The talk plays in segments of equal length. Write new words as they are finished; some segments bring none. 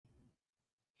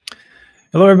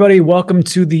Hello, everybody. Welcome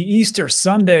to the Easter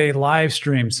Sunday live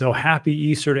stream. So happy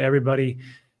Easter to everybody.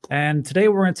 And today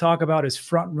we're going to talk about is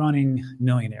front-running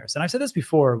millionaires. And I've said this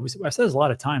before. I've said this a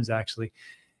lot of times, actually.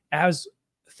 As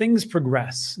things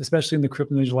progress, especially in the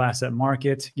crypto digital asset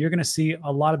market, you're going to see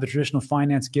a lot of the traditional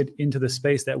finance get into the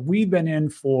space that we've been in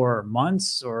for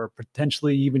months or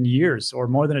potentially even years or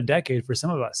more than a decade for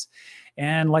some of us.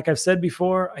 And like I've said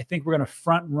before, I think we're going to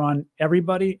front run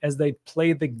everybody as they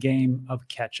play the game of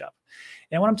catch up.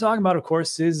 And what I'm talking about, of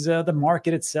course, is the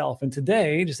market itself. And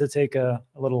today, just to take a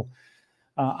little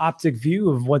optic view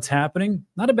of what's happening,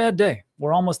 not a bad day.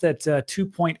 We're almost at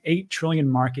 2.8 trillion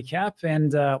market cap.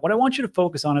 And what I want you to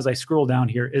focus on as I scroll down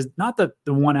here is not the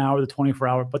 1 hour, the 24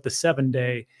 hour, but the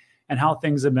 7-day and how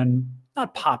things have been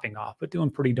not popping off, but doing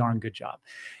pretty darn good job.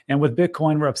 And with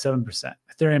Bitcoin, we're up 7%.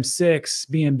 Ethereum 6,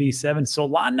 BNB 7,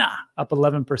 Solana up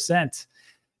 11%.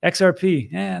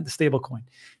 XRP, the stable coin.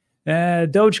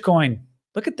 Dogecoin.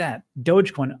 Look at that.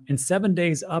 Dogecoin in 7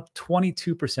 days up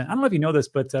 22%. I don't know if you know this,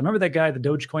 but remember that guy, the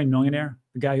Dogecoin millionaire,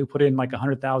 the guy who put in like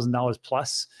 $100,000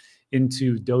 plus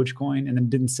into Dogecoin and then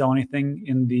didn't sell anything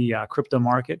in the crypto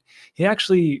market. He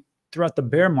actually, throughout the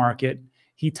bear market,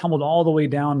 he tumbled all the way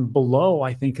down below,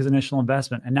 I think, his initial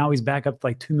investment. And now he's back up to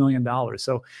like $2 million.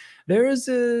 So there is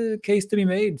a case to be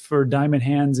made for diamond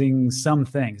handsing some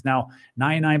things. Now,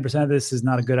 99% of this is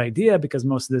not a good idea because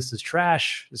most of this is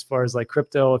trash as far as like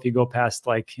crypto, if you go past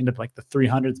like into like the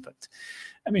 300s. But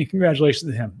I mean,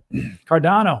 congratulations to him.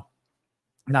 Cardano,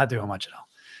 not doing much at all.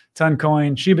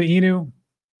 Toncoin, Shiba Inu,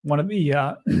 one of the,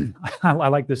 I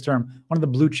like this term, one of the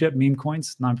blue chip meme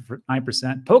coins, 9%.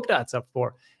 Polkadot's up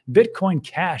 4%. Bitcoin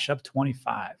Cash up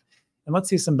 25%. And let's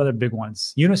see some other big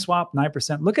ones. Uniswap,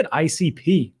 9%. Look at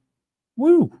ICP.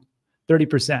 Woo,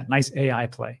 30%. Nice AI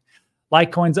play.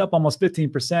 Litecoin's up almost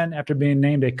 15% after being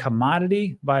named a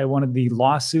commodity by one of the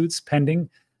lawsuits pending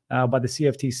by the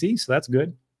CFTC. So that's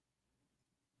good.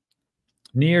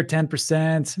 Near 10%.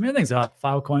 I mean, everything's up.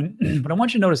 Filecoin. But I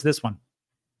want you to notice this one.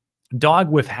 Dog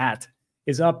Wif Hat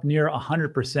is up near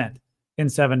 100% in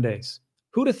 7 days.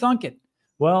 Who'd have thunk it?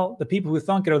 Well, the people who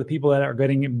thunk it are the people that are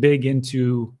getting big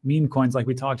into meme coins like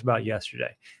we talked about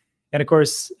yesterday. And of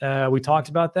course, we talked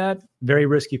about that. Very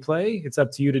risky play. It's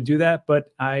up to you to do that.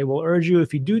 But I will urge you,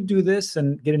 if you do this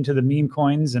and get into the meme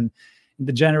coins and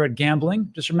degenerate gambling,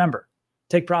 just remember,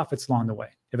 take profits along the way.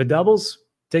 If it doubles,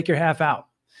 take your half out.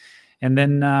 And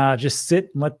then just sit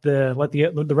and let the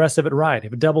rest of it ride.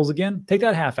 If it doubles again, take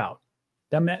that half out.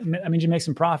 That means you make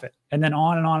some profit. And then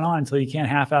on and on and on until you can't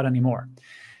half out anymore.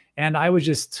 And I was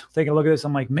just taking a look at this.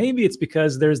 I'm like, maybe it's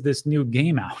because there's this new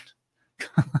game out.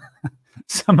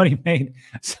 Somebody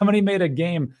made a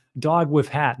game, Dog Wif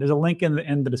Hat. There's a link in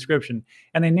the description.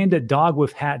 And they named it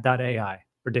dogwifhat.ai.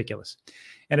 Ridiculous.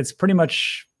 And it's pretty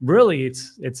much, really,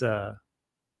 it's a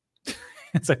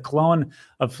clone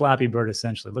of Flappy Bird,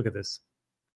 essentially. Look at this.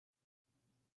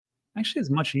 Actually, it's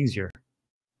much easier.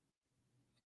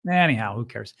 Anyhow, who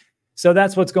cares? So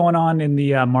that's what's going on in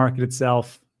the market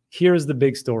itself. Here's the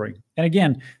big story. And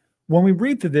again, when we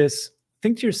read through this,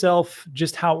 think to yourself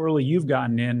just how early you've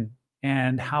gotten in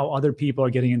and how other people are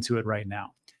getting into it right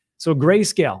now. So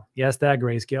Grayscale, yes, that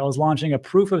Grayscale is launching a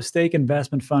proof of stake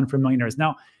investment fund for millionaires.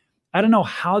 Now, I don't know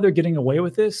how they're getting away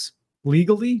with this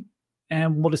legally,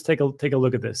 and we'll just take a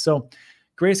look at this. So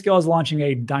Grayscale is launching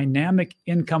a dynamic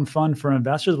income fund for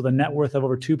investors with a net worth of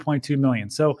over 2.2 million.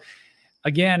 So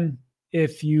again,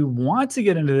 if you want to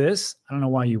get into this, I don't know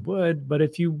why you would, but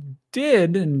if you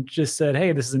did and just said,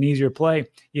 hey, this is an easier play,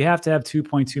 you have to have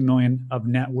 2.2 million of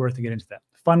net worth to get into that.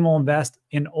 The fund will invest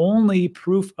in only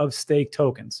proof of stake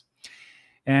tokens.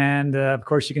 And of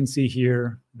course, you can see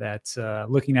here that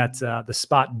looking at the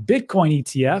spot Bitcoin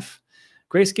ETF,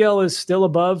 Grayscale is still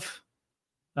above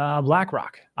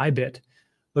BlackRock, IBIT.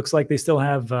 Looks like they still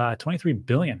have 23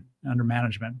 billion under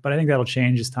management, but I think that'll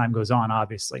change as time goes on,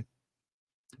 obviously.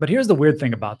 But here's the weird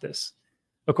thing about this.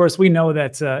 Of course, we know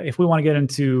that if we want to get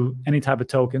into any type of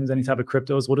tokens, any type of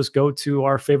cryptos, we'll just go to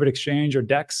our favorite exchange or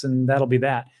DEX, and that'll be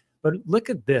that. But look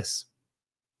at this.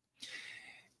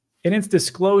 In its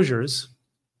disclosures,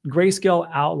 Grayscale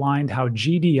outlined how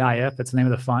GDIF, that's the name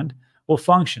of the fund, will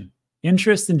function.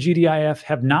 Interests in GDIF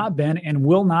have not been and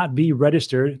will not be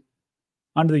registered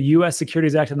under the U.S.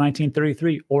 Securities Act of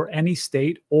 1933 or any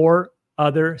state or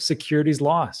other securities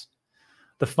laws.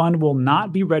 The fund will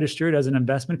not be registered as an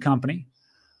investment company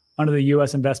under the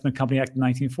U.S. Investment Company Act of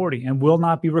 1940 and will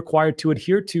not be required to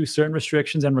adhere to certain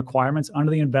restrictions and requirements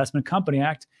under the Investment Company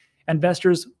Act.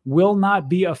 Investors will not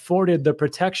be afforded the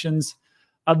protections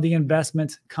of the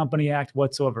Investment Company Act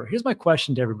whatsoever. Here's my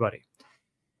question to everybody.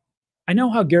 I know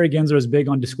how Gary Gensler is big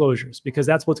on disclosures because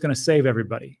that's what's going to save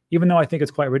everybody. Even though I think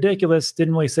it's quite ridiculous,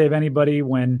 didn't really save anybody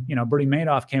when, Bernie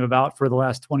Madoff came about for the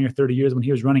last 20 or 30 years when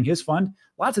he was running his fund.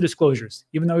 Lots of disclosures,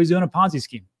 even though he's doing a Ponzi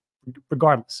scheme,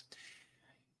 regardless.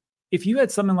 If you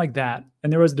had something like that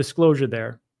and there was a disclosure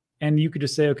there and you could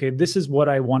just say, okay, this is what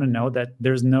I want to know, that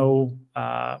there's no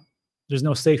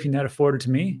safety net afforded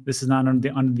to me. This is not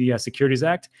under the Securities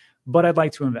Act, but I'd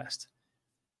like to invest.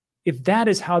 If that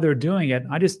is how they're doing it,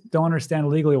 I just don't understand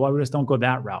legally why we just don't go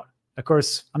that route. Of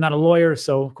course, I'm not a lawyer,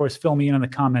 so of course, fill me in the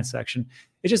comment section.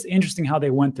 It's just interesting how they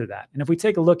went through that. And if we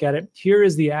take a look at it, here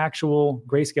is the actual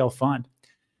Grayscale fund,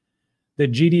 the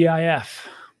GDIF,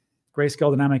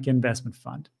 Grayscale Dynamic Investment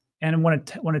Fund. And when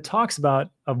it talks about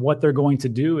of what they're going to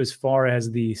do as far as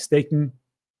the staking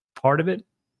part of it,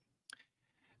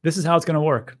 this is how it's going to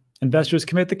work. Investors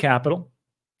commit the capital.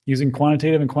 Using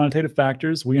quantitative and quantitative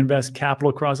factors, we invest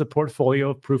capital across a portfolio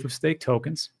of proof-of-stake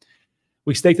tokens.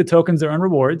 We stake the tokens to earn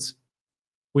rewards.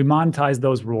 We monetize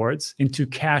those rewards into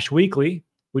cash weekly.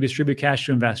 We distribute cash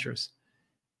to investors.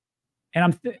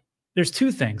 And there's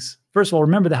two things. First of all,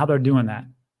 remember how they're doing that.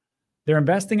 They're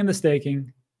investing in the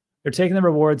staking. They're taking the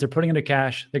rewards. They're putting it into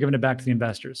cash. They're giving it back to the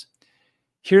investors.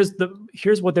 Here's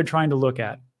what they're trying to look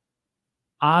at.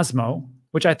 Osmo,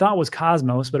 which I thought was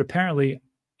Cosmos, but apparently,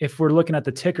 if we're looking at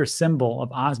the ticker symbol of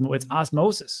Osmo, it's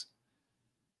osmosis.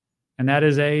 And that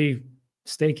is a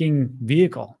staking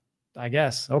vehicle, I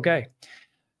guess. Okay.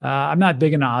 I'm not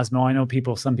big into Osmo. I know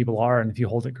some people are, and if you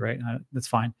hold it, great. That's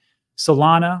fine.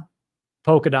 Solana,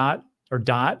 Polkadot, or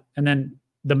Dot, and then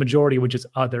the majority, which is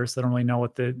others. They don't really know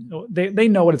what they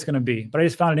know what it's going to be. But I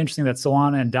just found it interesting that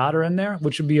Solana and Dot are in there,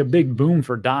 which would be a big boom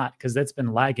for Dot because that's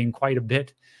been lagging quite a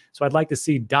bit. So I'd like to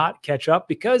see Dot catch up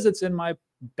because it's in my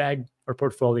bag or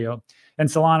portfolio. And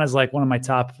Solana is like one of my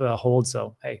top holds.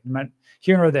 So, hey,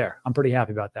 here or there, I'm pretty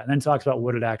happy about that. And then talks about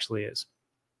what it actually is.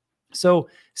 So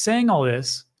saying all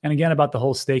this, and again, about the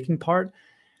whole staking part,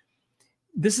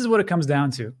 this is what it comes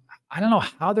down to. I don't know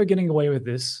how they're getting away with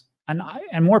this,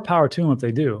 and more power to them if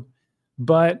they do.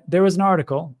 But there was an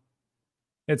article.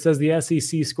 It says the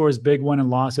SEC scores big win in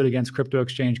lawsuit against crypto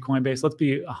exchange Coinbase. Let's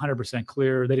be 100%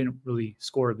 clear. They didn't really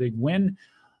score a big win.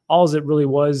 All it really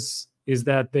was is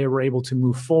that they were able to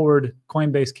move forward.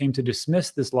 Coinbase came to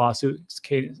dismiss this lawsuit,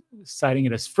 citing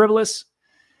it as frivolous.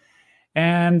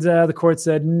 And the court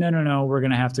said, no, we're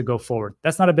going to have to go forward.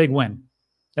 That's not a big win.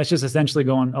 That's just essentially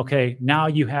going, okay, now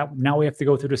we have to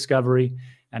go through discovery,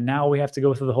 and now we have to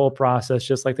go through the whole process,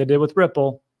 just like they did with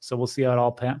Ripple. So we'll see how it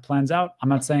all plans out. I'm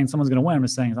not saying someone's going to win. I'm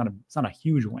just saying it's not a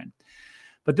huge win.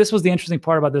 But this was the interesting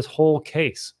part about this whole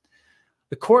case.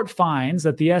 The court finds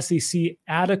that the SEC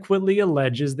adequately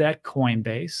alleges that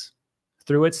Coinbase,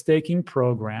 through its staking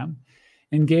program,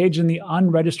 engaged in the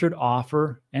unregistered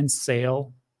offer and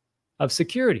sale of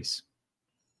securities.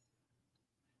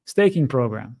 Staking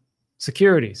program,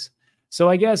 securities. So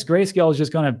I guess Grayscale is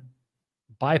just going to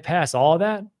bypass all of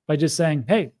that by just saying,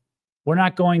 hey, we're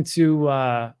not going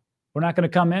to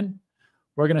come in.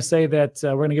 We're going to say that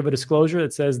we're going to give a disclosure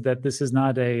that says that this is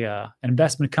not an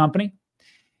investment company,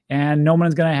 and no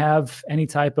one's going to have any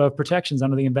type of protections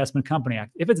under the Investment Company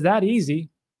Act. If it's that easy,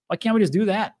 why can't we just do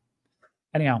that?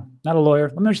 Anyhow, not a lawyer.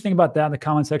 Let me know what you think about that in the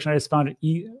comment section. I just found it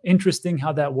interesting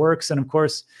how that works. And of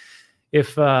course,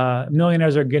 if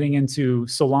millionaires are getting into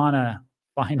Solana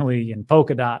finally, and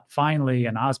Polkadot finally,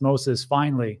 and Osmosis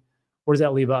finally, where does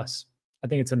that leave us? I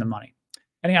think it's in the money.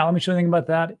 Anyhow, let me show you anything about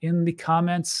that in the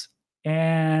comments.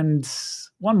 And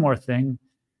one more thing.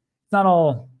 It's not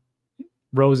all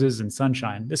roses and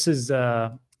sunshine. This is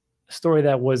a story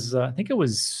that was, I think it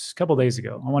was a couple days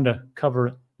ago. I wanted to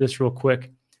cover this real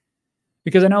quick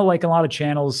because I know, like a lot of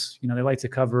channels, they like to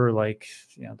cover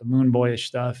the moon boyish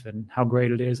stuff and how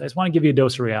great it is. I just want to give you a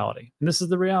dose of reality. And this is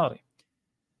the reality.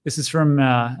 This is from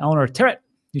Eleanor Terrett.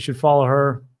 You should follow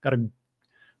her. Got a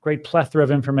great plethora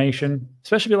of information,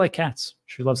 especially if you like cats.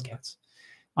 She loves cats.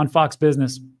 On Fox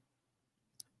Business.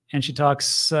 And she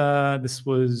talks, this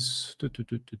was, March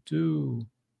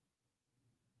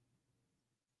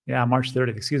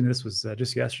 30th. Excuse me, this was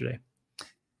just yesterday.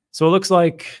 So it looks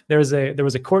like there was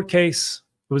a court case.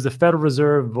 It was the Federal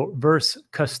Reserve versus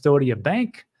Custodia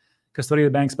Bank.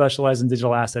 Custodia Bank specializes in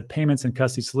digital asset payments and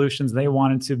custody solutions. They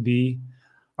wanted to be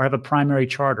or have a primary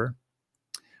charter,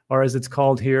 or as it's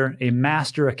called here, a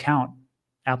master account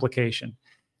application.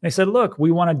 They said, look,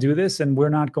 we want to do this, and we're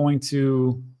not going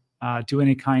to do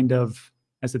any kind of,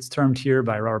 as it's termed here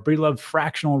by Robert Breedlove,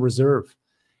 fractional reserve,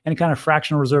 any kind of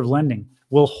fractional reserve lending.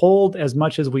 We'll hold as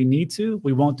much as we need to.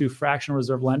 We won't do fractional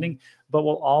reserve lending, but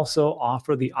we'll also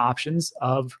offer the options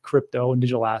of crypto and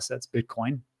digital assets,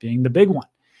 Bitcoin being the big one.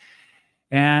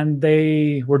 And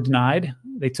they were denied.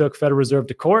 They took Federal Reserve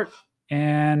to court.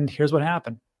 And here's what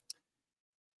happened.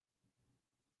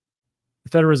 The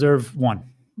Federal Reserve won.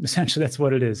 Essentially, that's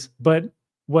what it is. But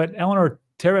what Eleanor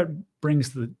Terrett brings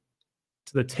to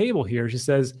the table here, she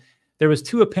says there was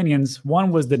two opinions.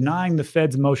 One was denying the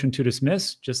Fed's motion to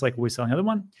dismiss, just like we saw in the other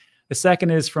one. The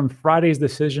second is from Friday's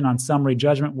decision on summary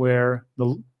judgment, where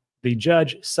the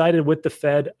judge sided with the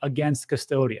Fed against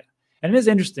Custodia. And it is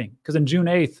interesting because on June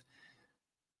 8th,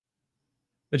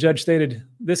 the judge stated,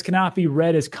 this cannot be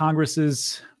read as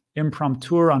Congress's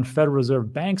imprimatur on Federal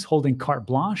Reserve banks holding carte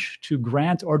blanche to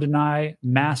grant or deny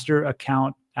master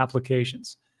account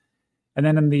applications. And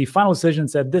then in the final decision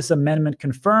said, this amendment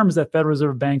confirms that Federal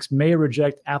Reserve banks may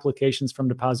reject applications from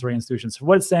depository institutions. So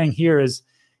what it's saying here is,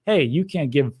 hey, you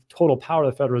can't give total power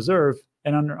to the Federal Reserve.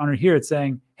 And under here, it's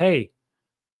saying, hey,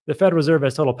 the Federal Reserve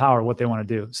has total power, what they want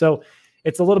to do. So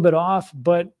it's a little bit off,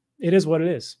 but it is what it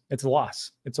is. It's a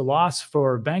loss. It's a loss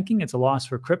for banking. It's a loss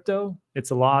for crypto. It's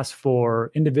a loss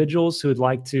for individuals who would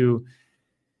like to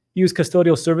use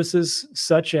custodial services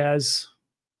such as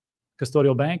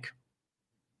Custodia Bank.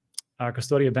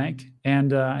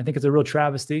 And I think it's a real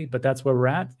travesty, but that's where we're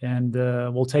at. And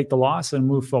we'll take the loss and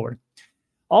move forward.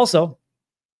 Also,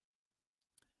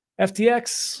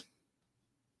 FTX,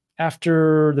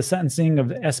 after the sentencing of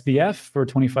SBF for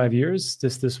 25 years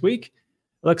this week,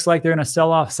 looks like they're going to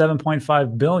sell off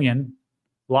 7.5 billion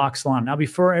lock Solana. Now,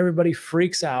 before everybody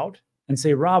freaks out and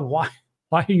say, Rob, why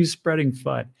are you spreading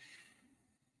FUD?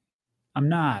 I'm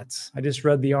not. I just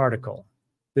read the article.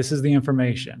 This is the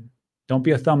information. Don't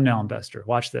be a thumbnail investor.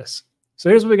 Watch this. So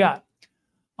here's what we got.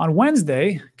 On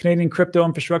Wednesday, Canadian crypto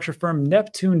infrastructure firm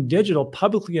Neptune Digital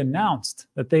publicly announced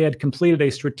that they had completed a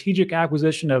strategic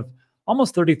acquisition of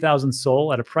almost 30,000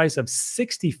 SOL at a price of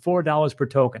 $64 per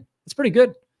token. It's pretty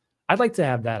good. I'd like to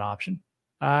have that option.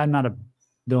 I'm not a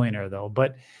billionaire, though.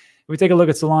 But if we take a look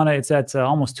at Solana, it's at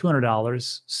almost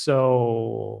 $200.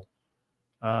 So,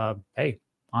 hey,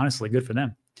 honestly, good for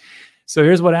them. So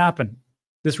here's what happened.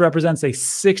 This represents a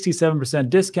 67%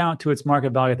 discount to its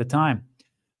market value at the time.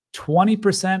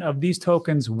 20% of these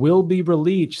tokens will be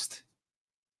released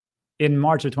in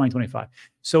March of 2025.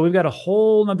 So we've got a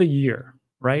whole nother year,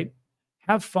 right?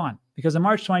 Have fun, because in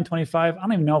March 2025, I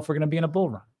don't even know if we're going to be in a bull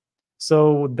run.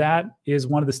 So that is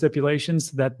one of the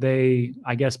stipulations that they,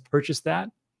 I guess, purchased that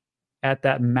at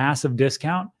that massive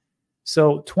discount.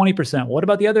 So 20%. What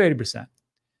about the other 80%?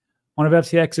 One of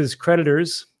FTX's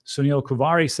creditors, Sunil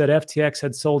Kuvari, said FTX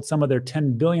had sold some of their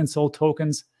 10 billion SOL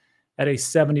tokens at a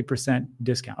 70%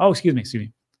 discount. Oh, excuse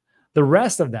me. The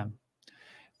rest of them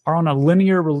are on a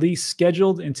linear release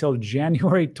scheduled until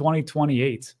January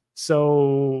 2028.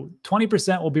 So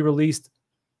 20% will be released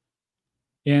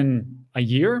in a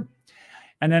year.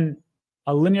 And then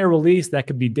a linear release that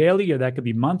could be daily or that could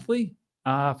be monthly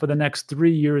for the next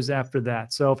 3 years after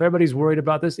that. So if everybody's worried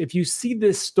about this, if you see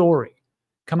this story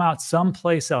come out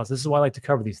someplace else, this is why I like to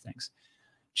cover these things,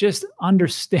 just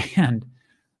understand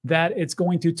that it's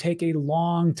going to take a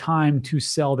long time to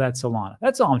sell that Solana.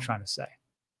 That's all I'm trying to say.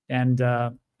 And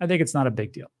I think it's not a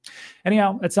big deal.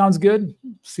 Anyhow, it sounds good.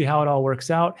 See how it all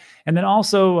works out. And then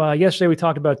also yesterday we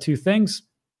talked about two things,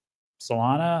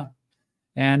 Solana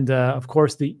and of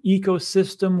course the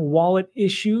ecosystem wallet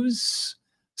issues,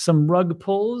 some rug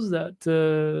pulls that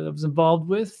I was involved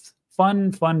with.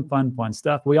 Fun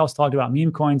stuff. We also talked about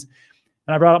meme coins.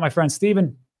 And I brought up my friend Steven.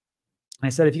 And I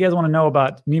said, if you guys want to know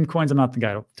about meme coins, I'm not the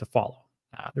guy to follow.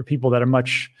 There are people that are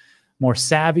much more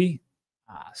savvy.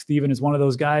 Steven is one of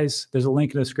those guys. There's a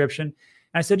link in the description.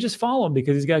 And I said, just follow him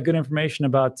because he's got good information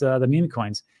about the meme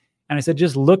coins. And I said,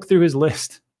 just look through his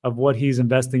list of what he's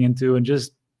investing into and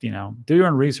just, do your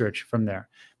own research from there.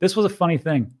 This was a funny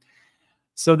thing.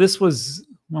 So this was,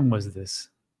 when was this?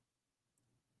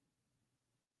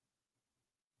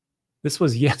 This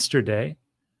was yesterday,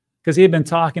 because he had been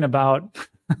talking about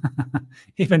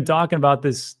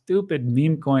this stupid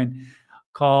meme coin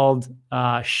called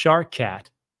Shark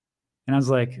Cat, and I was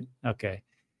like, okay.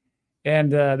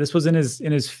 And this was in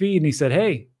his feed, and he said,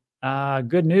 "Hey,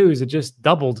 good news! It just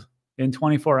doubled in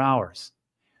 24 hours."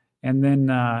 And then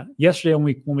yesterday,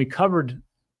 when we covered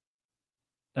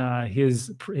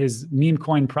his meme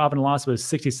coin profit and loss was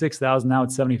 66,000. Now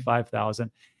it's 75,000.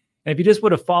 And if you just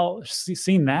would have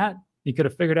seen that, you could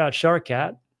have figured out Shark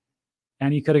Cat,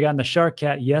 and you could have gotten the Shark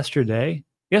Cat yesterday.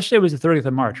 Yesterday was the 30th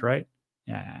of March, right?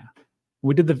 Yeah.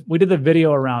 We did the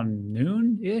video around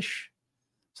noon-ish.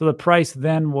 So the price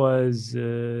then was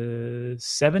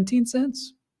 17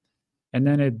 cents. And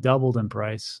then it doubled in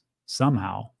price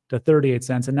somehow to 38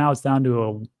 cents. And now it's down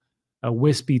to a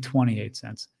wispy 28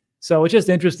 cents. So it's just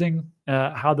interesting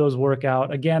how those work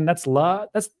out. Again, that's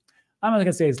I'm not going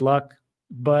to say it's luck,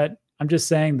 but I'm just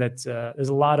saying that there's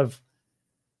a lot of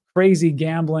crazy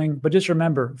gambling. But just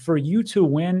remember, for you to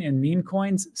win in meme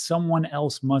coins, someone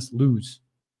else must lose.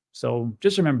 So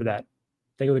just remember that.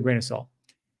 Take it with a grain of salt.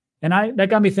 And that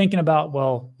got me thinking about,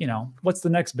 well, you know, what's the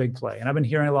next big play? And I've been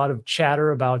hearing a lot of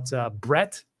chatter about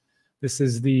Brett. This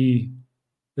is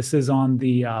on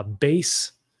the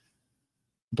Base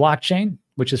blockchain,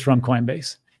 which is from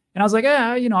Coinbase. And I was like,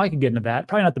 you know, I could get into that.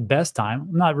 Probably not the best time.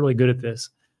 I'm not really good at this.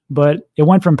 But it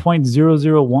went from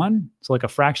 0.001, so like a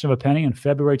fraction of a penny on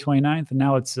February 29th, and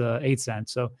now it's 8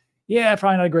 cents. So yeah,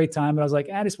 probably not a great time, but I was like,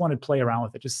 I just wanted to play around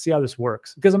with it, just see how this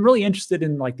works. Because I'm really interested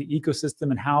in like the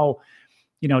ecosystem and how,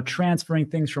 you know, transferring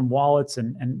things from wallets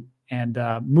and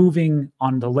moving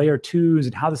on the layer 2s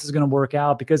and how this is going to work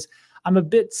out, because I'm a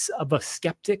bit of a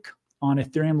skeptic on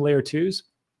Ethereum layer 2s.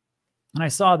 And I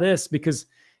saw this because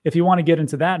if you want to get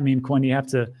into that meme coin, you have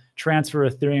to transfer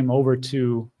Ethereum over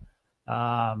to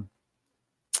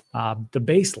the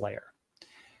base layer.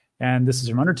 And this is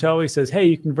from Undertow. He says, hey,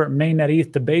 you can convert mainnet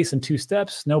ETH to base in 2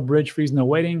 steps, no bridge fees, no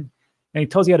waiting. And he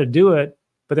tells you how to do it.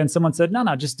 But then someone said,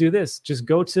 no, just do this. Just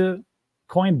go to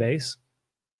Coinbase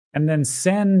and then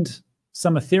send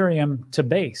some Ethereum to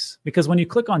base. Because when you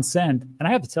click on send, and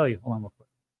I have to tell you, hold on real quick.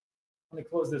 Let me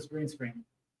close this green screen.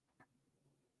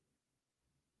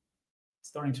 It's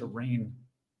starting to rain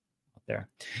up there.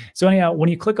 So anyhow, when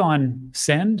you click on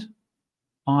send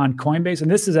on Coinbase, and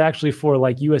this is actually for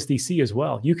like USDC as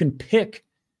well, you can pick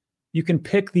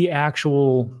the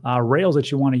actual rails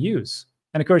that you want to use.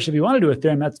 And of course, if you want to do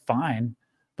Ethereum, that's fine,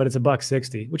 but it's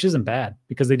 $1.60, which isn't bad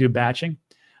because they do batching.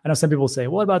 I know some people say,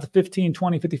 what about the $15,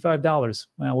 $20, $55?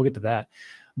 Well, we'll get to that.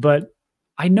 But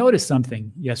I noticed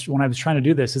something yesterday when I was trying to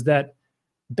do this, is that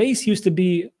Base used to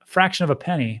be a fraction of a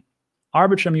penny.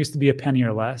 Arbitrum used to be a penny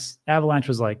or less. Avalanche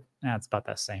was like, it's about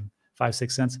that same, 5,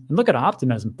 6 cents. And look at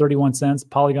Optimism, 31 cents.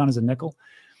 Polygon is a nickel.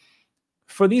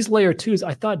 For these layer 2s,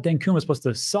 I thought Denkun was supposed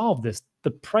to solve this.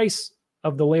 The price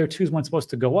of the layer 2s weren't supposed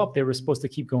to go up. They were supposed to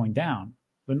keep going down,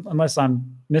 unless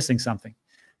I'm missing something.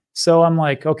 So I'm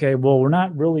like, okay, well, we're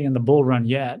not really in the bull run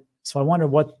yet. So I wonder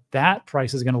what that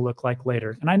price is going to look like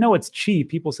later. And I know it's cheap.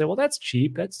 People say, well, that's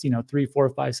cheap. That's, 3, 4,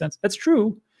 5 cents. That's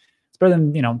true. It's better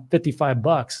than,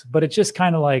 $55, but it's just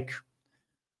kind of like,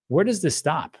 where does this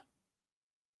stop?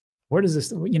 Where does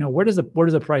this, where does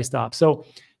the price stop? So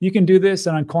you can do this,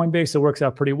 and on Coinbase, it works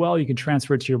out pretty well. You can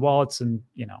transfer it to your wallets and,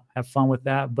 have fun with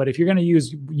that. But if you're going to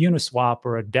use Uniswap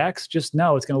or a DEX, just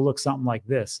know it's going to look something like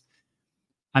this.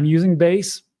 I'm using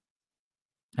Base.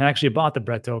 I actually bought the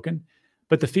Brett token,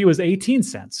 but the fee was 18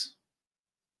 cents.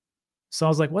 So I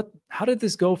was like, what? How did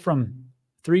this go from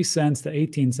 3 cents to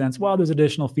 18 cents? Well, there's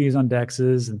additional fees on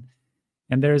DEXs,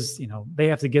 and there's, they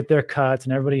have to get their cuts,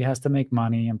 and everybody has to make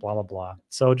money and blah, blah, blah.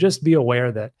 So just be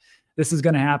aware that this is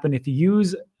going to happen. If you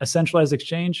use a centralized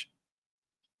exchange,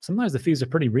 sometimes the fees are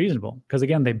pretty reasonable because,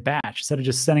 again, they batch. Instead of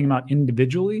just sending them out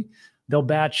individually, they'll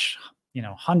batch,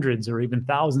 hundreds or even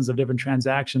thousands of different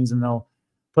transactions, and they'll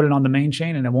put it on the main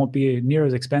chain, and it won't be near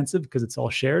as expensive because it's all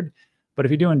shared. But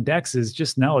if you're doing DEXs,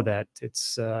 just know that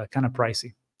it's kind of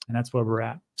pricey, and that's where we're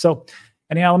at. So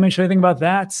anyhow, let me show you anything about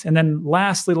that. And then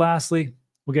lastly,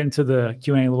 we'll get into the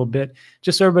Q&A a little bit.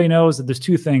 Just so everybody knows that there's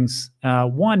 2 things.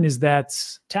 One is that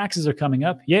taxes are coming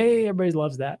up. Yay, everybody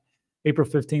loves that. April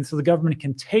 15th. So the government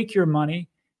can take your money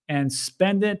and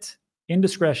spend it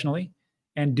indiscretionally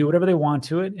and do whatever they want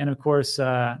to it. And of course,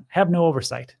 have no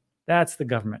oversight. That's the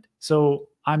government. So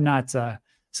I'm not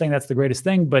saying that's the greatest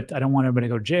thing, but I don't want everybody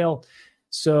to go to jail.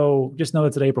 So just know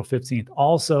it's at April 15th.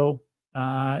 Also,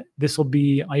 this will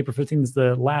be April 15th is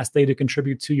the last day to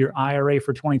contribute to your IRA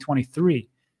for 2023.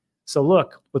 So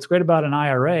look, what's great about an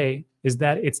IRA is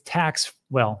that it's a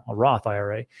Roth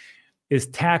IRA is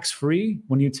tax-free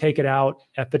when you take it out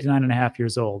at 59 and a half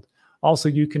years old. Also,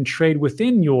 you can trade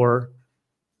within your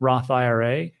Roth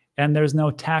IRA and there's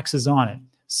no taxes on it.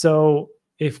 So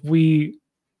if you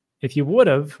would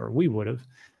have, or we would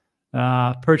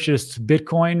have, purchased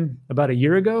Bitcoin about a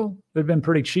year ago, it would have been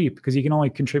pretty cheap because you can only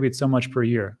contribute so much per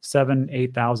year, 7,000,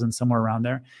 8,000, somewhere around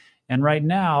there. And right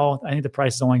now, I think the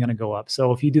price is only going to go up.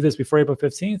 So if you do this before April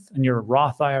 15th and your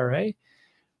Roth IRA,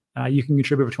 you can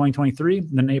contribute for 2023.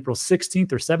 And then April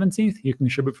 16th or 17th, you can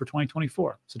contribute for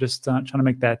 2024. So just trying to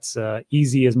make that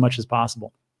easy as much as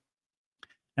possible.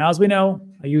 Now, as we know,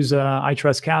 I use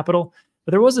iTRUST Capital,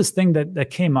 but there was this thing that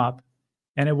came up,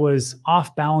 and it was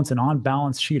off balance and on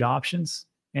balance sheet options.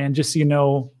 And just so you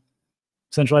know,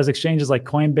 centralized exchanges like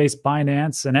Coinbase,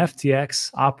 Binance, and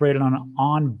FTX operated on an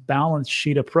on balance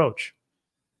sheet approach,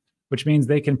 which means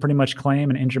they can pretty much claim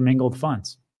an intermingled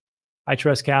funds.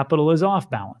 iTrust Capital is off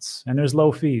balance and there's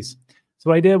low fees. So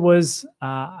what I did was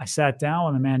I sat down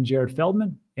with the man, Jared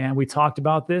Feldman, and we talked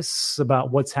about this,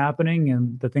 about what's happening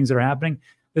and the things that are happening.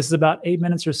 This is about 8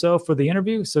 minutes or so for the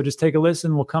interview. So just take a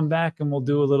listen. We'll come back and we'll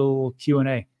do a little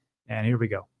Q&A. And here we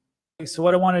go. So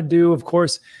what I want to do, of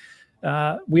course,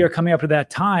 we are coming up to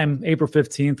that time, April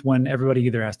 15th, when everybody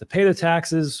either has to pay their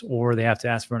taxes or they have to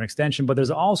ask for an extension. But there's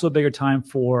also a bigger time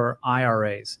for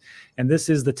IRAs. And this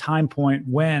is the time point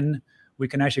when we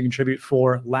can actually contribute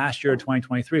for last year,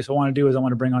 2023. So what I want to do is I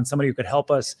want to bring on somebody who could help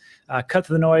us cut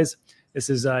through the noise. This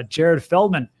is Jared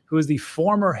Feldman, who is the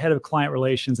former head of client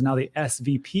relations and now the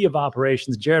SVP of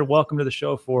operations. Jared, welcome to the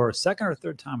show for a second or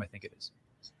third time, I think it is.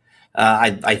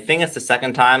 I think it's the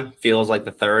second time, feels like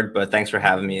the third, but thanks for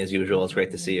having me as usual. It's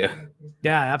great to see you.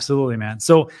 Yeah, absolutely, man.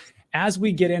 So as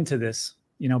we get into this,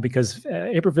 you know, because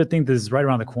April 15th is right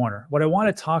around the corner, what I want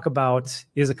to talk about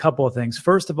is a couple of things.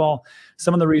 First of all,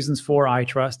 some of the reasons for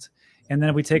iTRUST. And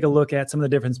then we take a look at some of the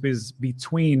differences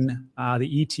between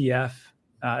the ETF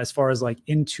as far as like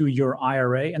into your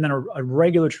IRA and then a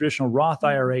regular traditional Roth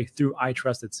IRA through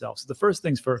iTRUST itself. So the first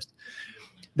things first,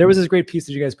 there was this great piece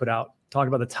that you guys put out talking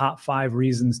about the top 5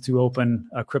 reasons to open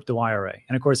a crypto IRA.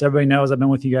 And of course, everybody knows I've been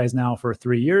with you guys now for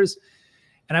 3 years.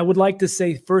 And I would like to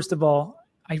say, first of all,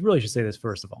 I really should say this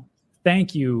first of all,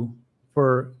 thank you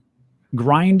for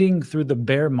grinding through the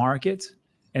bear market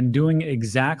and doing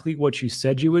exactly what you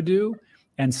said you would do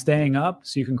and staying up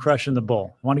so you can crush in the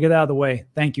bull. I want to get out of the way.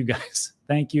 Thank you, guys.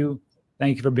 Thank you.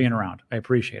 Thank you for being around. I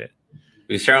appreciate it.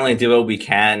 We certainly do what we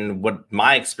can. What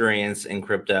my experience in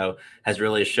crypto has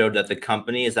really showed that the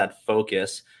companies that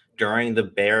focus during the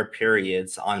bear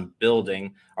periods on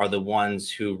building are the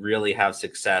ones who really have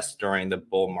success during the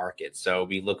bull market. So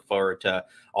we look forward to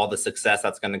all the success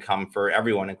that's going to come for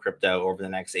everyone in crypto over the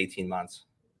next 18 months.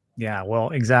 Yeah, well,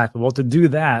 exactly. Well, to do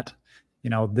that, you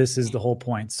know, this is the whole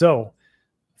point. So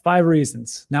 5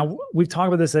 reasons. Now, we've talked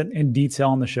about this in detail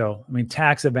on the show. I mean,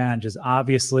 tax advantages,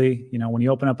 obviously, you know, when you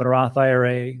open up a Roth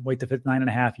IRA, wait to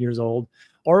 59.5 years old,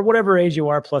 or whatever age you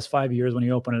are, plus 5 years when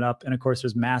you open it up. And of course,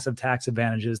 there's massive tax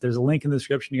advantages. There's a link in the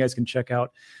description you guys can check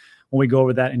out when we go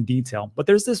over that in detail. But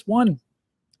there's this one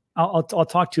I'll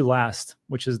talk to you last,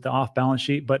 which is the off-balance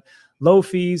sheet, but low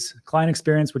fees, client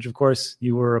experience, which of course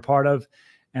you were a part of,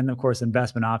 and of course,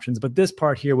 investment options. But this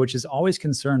part here, which has always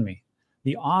concerned me,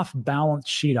 the off-balance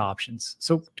sheet options.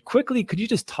 So quickly, could you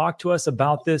just talk to us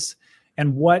about this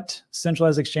and what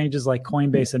centralized exchanges like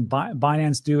Coinbase and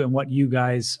Binance do and what you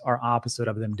guys are opposite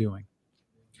of them doing?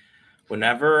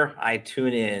 Whenever I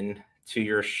tune in to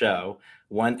your show,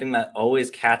 one thing that always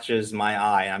catches my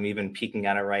eye, I'm even peeking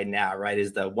at it right now, right,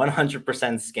 is the 100%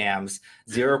 scams,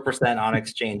 0% on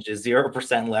exchanges,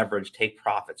 0% leverage, take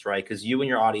profits, right? Because you and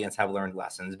your audience have learned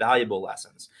lessons, valuable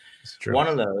lessons. One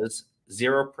of those,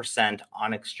 0%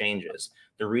 on exchanges.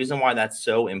 The reason why that's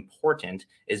so important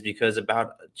is because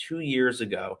about 2 years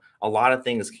ago, a lot of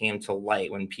things came to light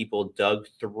when people dug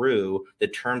through the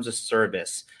terms of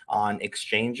service on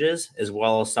exchanges, as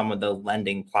well as some of the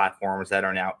lending platforms that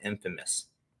are now infamous.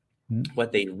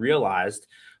 What they realized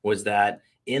was that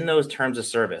in those terms of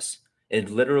service, it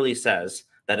literally says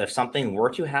that if something were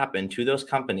to happen to those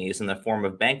companies in the form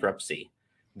of bankruptcy,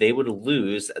 they would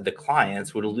lose, the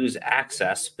clients would lose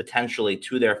access potentially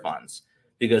to their funds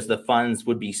because the funds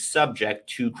would be subject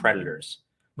to creditors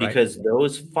because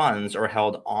those funds are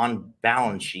held on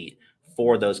balance sheet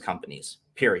for those companies,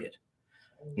 period.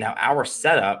 Now, our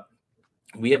setup,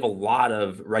 we have a lot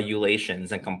of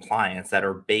regulations and compliance that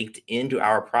are baked into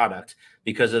our product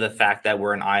because of the fact that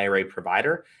we're an IRA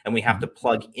provider and we have to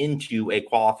plug into a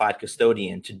qualified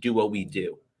custodian to do what we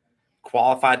do.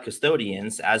 Qualified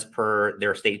custodians, as per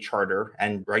their state charter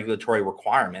and regulatory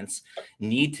requirements,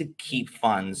 need to keep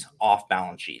funds off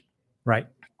balance sheet. Right.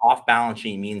 Off balance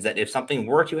sheet means that if something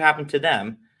were to happen to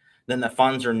them, then the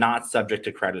funds are not subject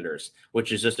to creditors,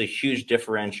 which is just a huge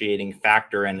differentiating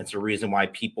factor. And it's a reason why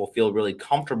people feel really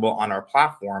comfortable on our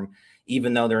platform,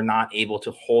 even though they're not able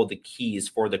to hold the keys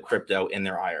for the crypto in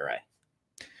their IRA.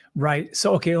 Right.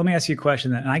 So, okay, let me ask you a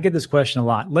question then. And I get this question a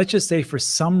lot. Let's just say for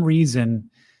some reason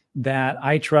that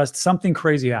iTRUST, something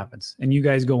crazy happens and you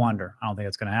guys go under. I don't think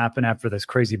it's going to happen after this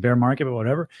crazy bear market, but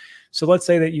whatever. So let's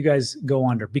say that you guys go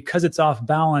under because it's off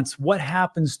balance. What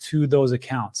happens to those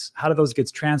accounts? How do those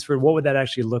get transferred? What would that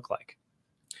actually look like?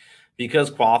 Because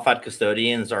qualified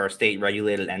custodians are state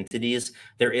regulated entities,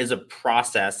 there is a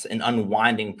process, an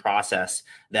unwinding process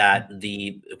that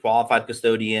the qualified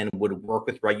custodian would work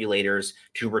with regulators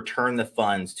to return the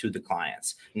funds to the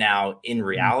clients. Now, in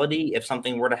reality, if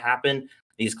something were to happen,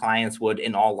 these clients would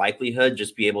in all likelihood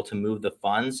just be able to move the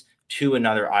funds to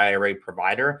another IRA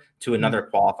provider, to another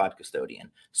qualified custodian.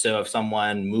 So if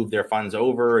someone moved their funds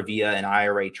over via an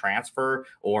IRA transfer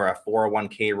or a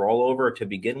 401k rollover to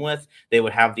begin with, they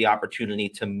would have the opportunity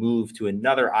to move to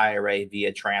another IRA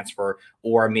via transfer,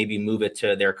 or maybe move it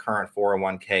to their current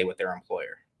 401k with their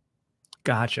employer.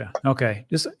 Gotcha. Okay.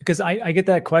 Just because I get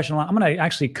that question a lot. I'm going to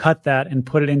actually cut that and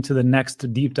put it into the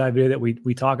next deep dive video that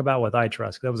we talk about with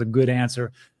iTRUST. That was a good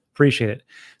answer. Appreciate it.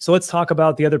 So let's talk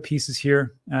about the other pieces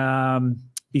here.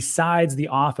 Besides the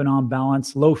off and on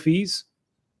balance, low fees,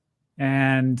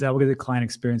 and we'll get the client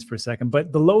experience for a second.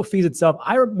 But the low fees itself,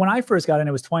 when I first got in,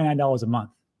 it was $29 a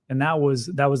month, and that was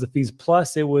the fees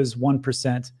plus it was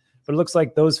 1%. But it looks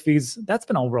like those fees, that's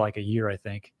been over like a year, I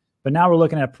think. But now we're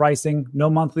looking at pricing, no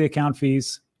monthly account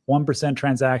fees, 1%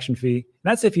 transaction fee. And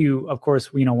that's if you, of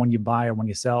course, when you buy or when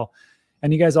you sell.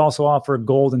 And you guys also offer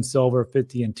gold and silver,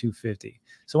 50 and 250.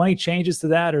 So any changes to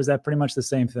that, or is that pretty much the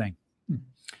same thing?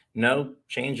 No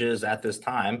changes at this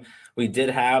time. We did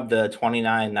have the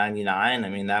 $29.99. I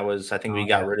mean, that was, I think we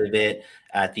got rid of it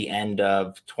at the end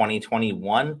of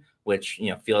 2021, which,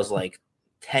 feels like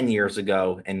 10 years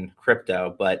ago in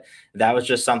crypto, but that was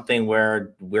just something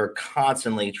where we're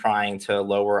constantly trying to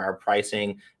lower our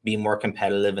pricing, be more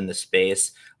competitive in the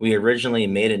space. We originally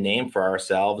made a name for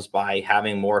ourselves by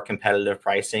having more competitive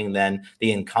pricing than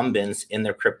the incumbents in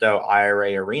the crypto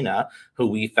IRA arena, who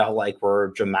we felt like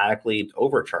were dramatically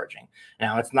overcharging.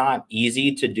 Now, it's not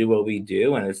easy to do what we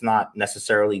do, and it's not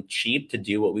necessarily cheap to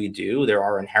do what we do. There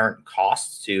are inherent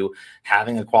costs to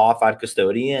having a qualified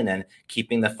custodian and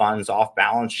keeping the funds off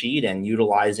balance sheet and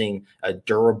utilizing a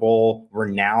durable,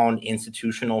 renowned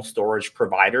institutional storage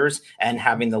providers and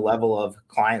having the level of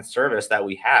client service that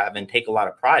we have and take a lot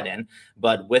of pride in.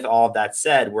 But with all of that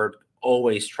said, we're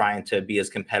always trying to be as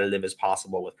competitive as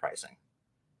possible with pricing.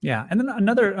 Yeah. And then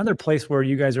another place where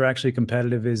you guys are actually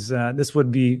competitive is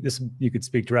you could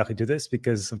speak directly to this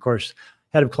because, of course,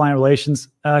 head of client relations,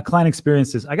 client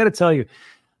experiences. I got to tell you,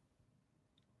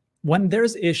 when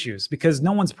there's issues, because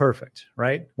no one's perfect,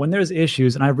 right? When there's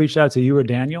issues, and I've reached out to you or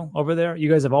Daniel over there, you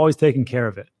guys have always taken care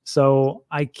of it. So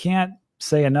I can't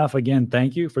say enough, again,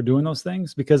 thank you for doing those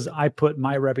things, because I put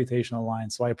my reputation on the line.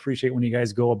 So I appreciate when you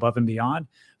guys go above and beyond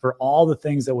for all the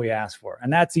things that we ask for.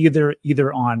 And that's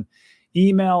either on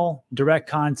email, direct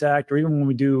contact, or even when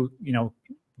we do,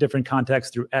 different contacts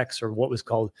through X, or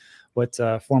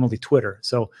formerly Twitter.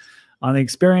 So on the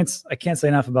experience, I can't say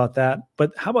enough about that.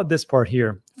 But how about this part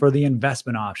here for the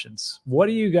investment options? What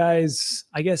are you guys,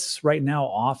 I guess, right now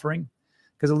offering?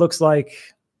 Because it looks like,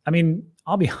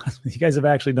 I'll be honest with you, guys have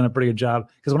actually done a pretty good job.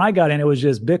 Because when I got in, it was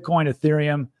just Bitcoin,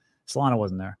 Ethereum, Solana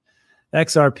wasn't there,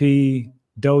 XRP,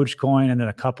 Dogecoin, and then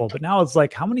a couple. But now it's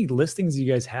like, how many listings do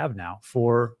you guys have now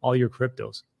for all your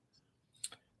cryptos?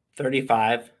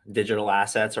 35 digital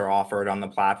assets are offered on the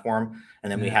platform.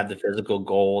 And then we have the physical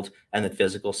gold and the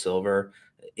physical silver.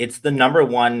 It's the number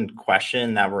one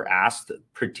question that we're asked,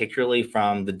 particularly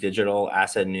from the digital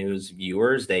asset news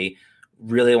viewers. They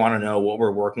really want to know what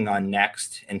we're working on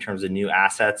next in terms of new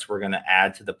assets we're going to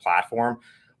add to the platform.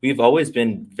 We've always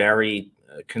been very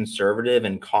conservative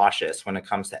and cautious when it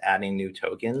comes to adding new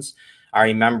tokens. I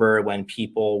remember when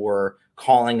people were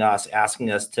calling us,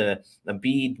 asking us to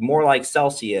be more like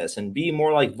Celsius and be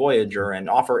more like Voyager and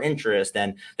offer interest.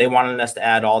 And they wanted us to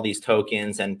add all these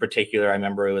tokens. And in particular, I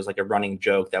remember it was like a running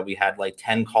joke that we had like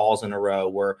 10 calls in a row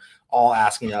were all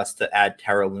asking us to add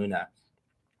Terra Luna.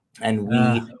 And we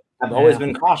have always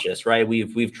been cautious, right?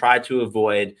 We've tried to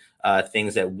avoid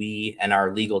things that we and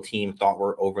our legal team thought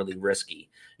were overly risky.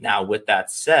 Now, with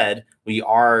that said, we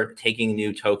are taking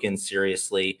new tokens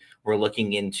seriously. We're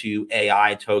looking into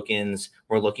AI tokens.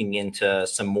 We're looking into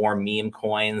some more meme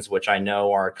coins, which I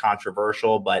know are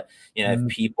controversial, but if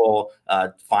people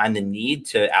find the need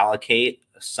to allocate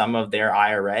some of their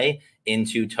IRA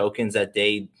into tokens that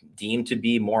they deem to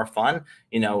be more fun,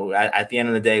 at the end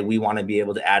of the day, we want to be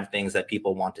able to add things that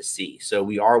people want to see. So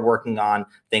we are working on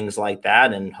things like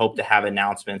that and hope to have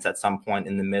announcements at some point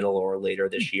in the middle or later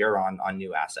this year on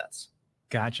new assets.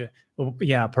 Gotcha. Well,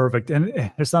 yeah, perfect. And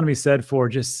there's something to be said for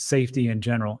just safety in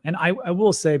general. And I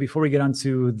will say, before we get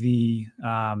onto the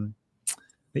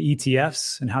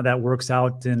ETFs and how that works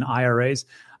out in IRAs,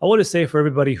 I want to say for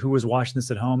everybody who is watching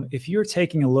this at home, if you're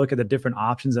taking a look at the different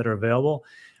options that are available,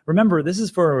 remember, this is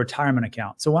for a retirement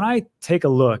account. So when I take a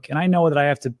look and I know that I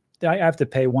have to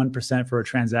pay 1% for a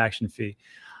transaction fee,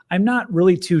 I'm not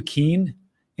really too keen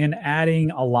in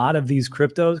adding a lot of these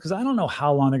cryptos because I don't know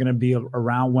how long they're going to be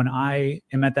around when I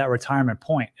am at that retirement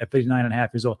point at 59 and a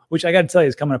half years old, which I got to tell you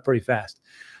is coming up pretty fast.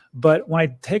 But when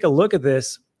I take a look at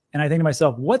this and I think to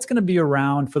myself, what's going to be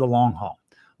around for the long haul?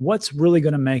 what's really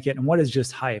going to make it and what is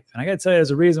just hype. And I got to tell you,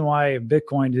 there's a reason why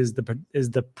Bitcoin is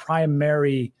the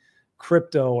primary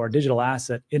crypto or digital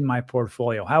asset in my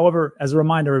portfolio. However, as a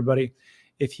reminder, everybody,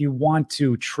 if you want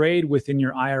to trade within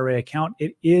your IRA account,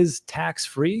 it is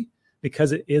tax-free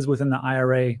because it is within the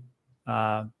IRA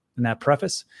in that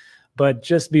preface. But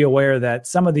just be aware that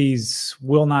some of these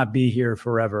will not be here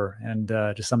forever, and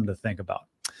just something to think about.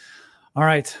 All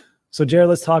right. So Jared,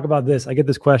 let's talk about this. I get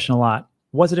this question a lot.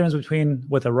 What's the difference between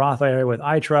with a Roth IRA with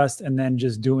iTRUST and then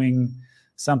just doing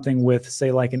something with, say,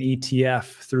 like an ETF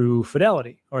through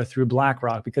Fidelity or through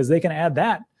BlackRock? Because they can add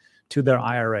that to their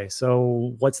IRA.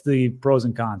 So what's the pros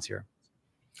and cons here?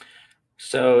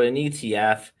 So an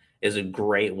ETF is a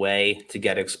great way to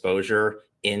get exposure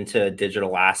into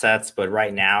digital assets. But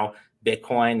right now,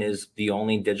 Bitcoin is the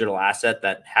only digital asset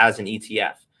that has an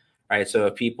ETF, right? So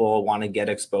if people want to get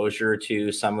exposure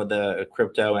to some of the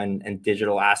crypto and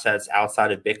digital assets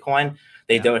outside of Bitcoin,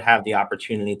 they don't have the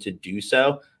opportunity to do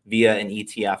so via an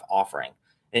ETF offering.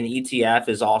 An ETF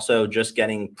is also just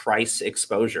getting price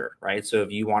exposure, right? So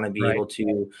if you want to be able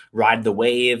to ride the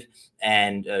wave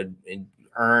and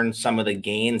earn some of the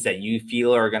gains that you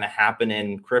feel are going to happen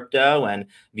in crypto and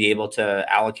be able to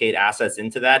allocate assets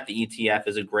into that, the ETF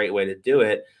is a great way to do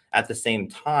it. At the same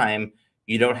time,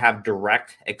 you don't have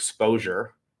direct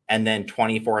exposure and then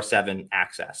 24/7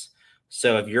 access.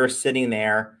 So if you're sitting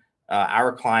there,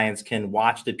 our clients can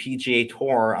watch the PGA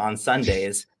Tour on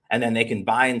Sundays, and then they can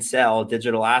buy and sell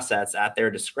digital assets at their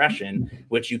discretion,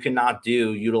 which you cannot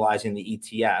do utilizing the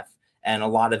ETF. And a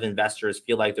lot of investors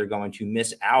feel like they're going to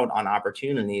miss out on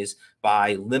opportunities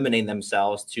by limiting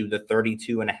themselves to the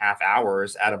 32.5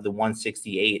 hours out of the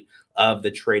 168 of the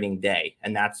trading day.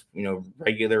 And that's,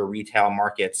 regular retail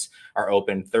markets are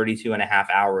open 32.5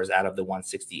 hours out of the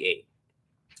 168.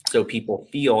 So people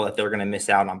feel that they're going to miss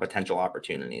out on potential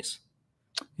opportunities.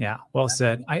 Yeah, well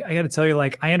said. I got to tell you,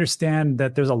 I understand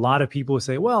that there's a lot of people who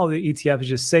say, well, the ETF is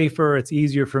just safer, it's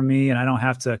easier for me, and I don't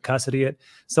have to custody it.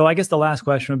 So I guess the last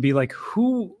question would be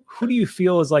who do you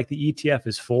feel is the ETF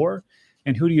is for,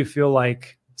 and who do you feel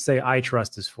like, say,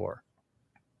 iTrust is for?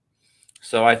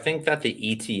 So I think that the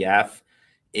ETF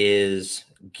is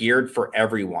geared for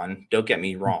everyone. Don't get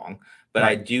me wrong, but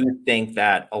I do think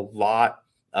that a lot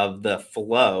of the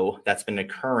flow that's been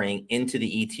occurring into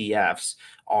the ETFs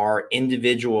are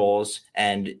individuals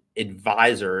and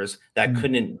advisors that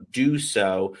couldn't do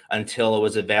so until it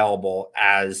was available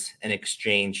as an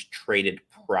exchange traded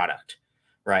product,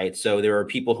 right? So there are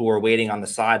people who are waiting on the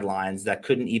sidelines that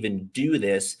couldn't even do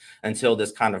this until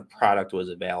this kind of product was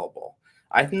available.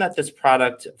 I think that this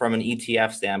product from an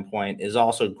ETF standpoint is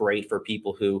also great for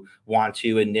people who want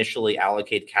to initially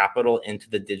allocate capital into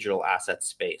the digital asset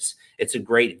space. It's a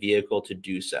great vehicle to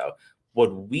do so.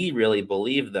 What we really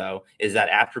believe, though, is that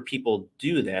after people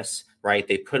do this, right,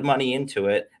 they put money into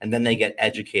it and then they get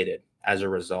educated as a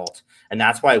result. And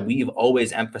that's why we've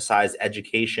always emphasized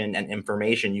education and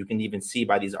information. You can even see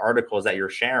by these articles that you're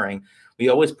sharing, we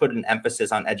always put an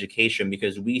emphasis on education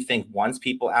because we think once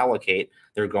people allocate,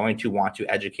 they're going to want to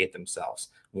educate themselves.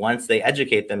 Once they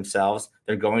educate themselves,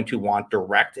 they're going to want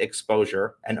direct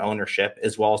exposure and ownership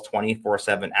as well as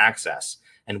 24/7 access.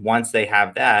 And once they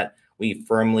have that, we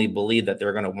firmly believe that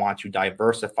they're going to want to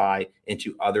diversify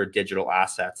into other digital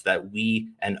assets that we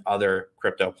and other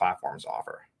crypto platforms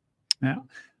offer. Yeah,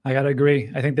 I got to agree.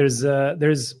 I think there's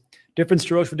different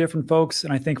strokes for different folks.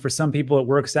 And I think for some people it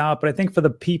works out, but I think for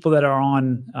the people that are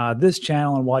on this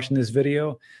channel and watching this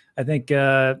video, I think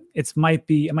it might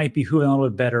be behooving a little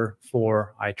bit better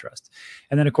for iTrust.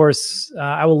 And then of course,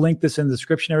 I will link this in the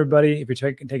description, everybody. If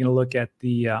you're taking a look at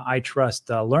the iTrust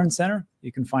Learn Center,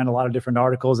 you can find a lot of different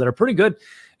articles that are pretty good.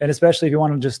 And especially if you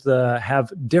want to just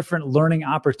have different learning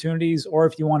opportunities, or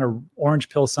if you want to orange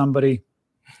pill somebody,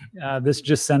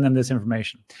 just send them this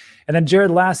information. And then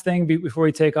Jared, last thing before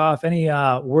we take off, any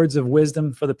words of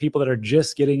wisdom for the people that are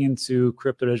just getting into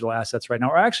crypto digital assets right now,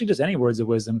 or actually just any words of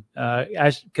wisdom,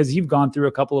 because you've gone through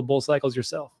a couple of bull cycles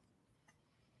yourself?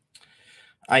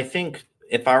 I think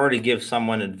if I were to give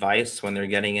someone advice when they're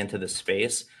getting into the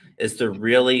space, is to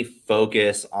really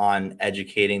focus on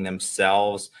educating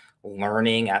themselves,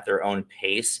 learning at their own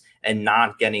pace, and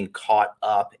not getting caught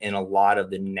up in a lot of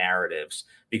the narratives,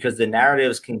 because the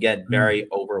narratives can get very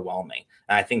overwhelming.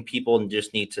 And I think people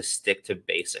just need to stick to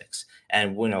basics.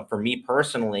 And, for me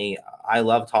personally, I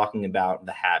love talking about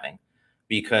the halving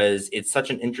because it's such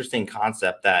an interesting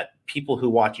concept that people who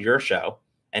watch your show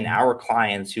and our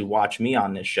clients who watch me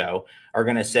on this show are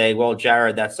going to say, well,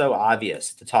 Jared, that's so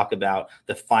obvious to talk about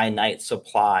the finite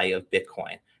supply of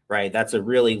Bitcoin, right? That's a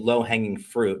really low hanging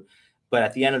fruit. But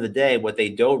at the end of the day, what they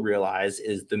don't realize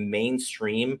is the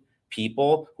mainstream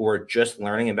people who are just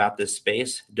learning about this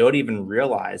space don't even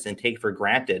realize and take for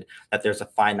granted that there's a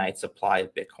finite supply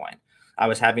of Bitcoin. I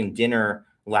was having dinner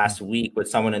last week with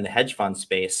someone in the hedge fund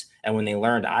space, and when they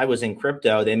learned I was in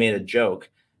crypto, they made a joke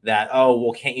that, oh,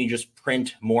 well, can't you just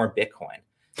print more Bitcoin?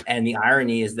 And the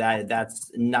irony is that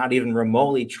that's not even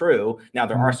remotely true. Now,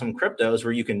 there are some cryptos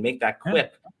where you can make that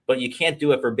quip, but you can't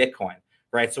do it for Bitcoin,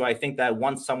 right? So I think that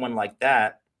once someone like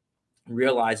that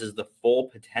realizes the full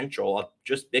potential of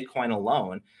just Bitcoin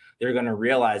alone, they're going to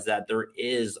realize that there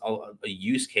is a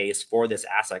use case for this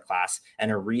asset class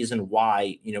and a reason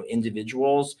why, you know,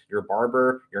 individuals, your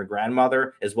barber, your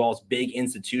grandmother, as well as big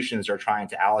institutions are trying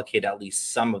to allocate at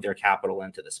least some of their capital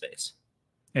into the space.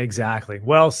 Exactly.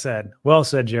 Well said. Well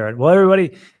said, Jared. Well,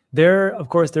 everybody, there, of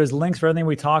course, there's links for everything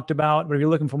we talked about. But if you're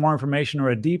looking for more information or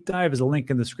a deep dive, there's a link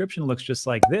in the description. It looks just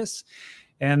like this.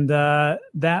 And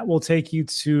that will take you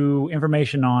to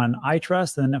information on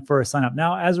iTrust and for a sign up.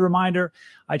 Now, as a reminder,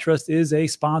 iTrust is a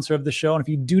sponsor of the show. And if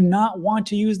you do not want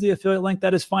to use the affiliate link,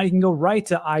 that is fine. You can go right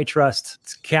to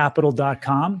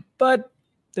itrustcapital.com. But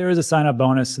there is a sign up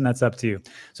bonus, and that's up to you.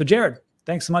 So, Jared,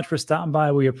 thanks so much for stopping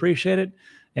by. We appreciate it.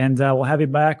 And we'll have you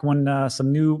back when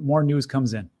more news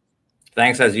comes in.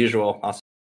 Thanks, as usual. Awesome.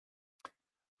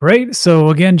 Great. So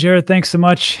again, Jared, thanks so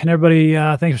much. And everybody,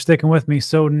 thanks for sticking with me.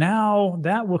 So now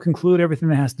that will conclude everything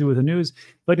that has to do with the news. If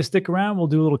you'd like to stick around, we'll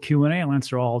do a little Q&A. I'll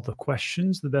answer all the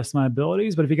questions to the best of my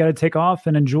abilities. But if you got to take off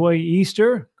and enjoy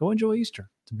Easter, go enjoy Easter.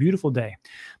 It's a beautiful day.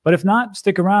 But if not,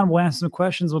 stick around. We'll answer some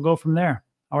questions. We'll go from there.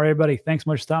 All right, everybody. Thanks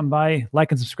so much for stopping by.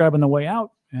 Like and subscribe on the way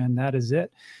out. And that is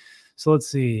it. So let's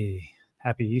see.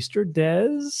 Happy Easter,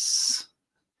 Des.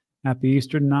 Happy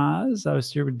Easter, Naz. I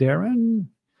was here with Darren,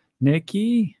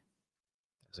 Nikki.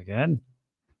 There's again.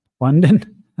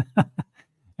 London.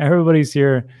 Everybody's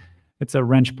here. It's a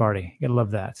wrench party. You gotta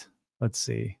love that. Let's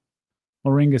see.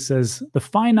 Moringa says, the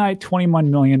finite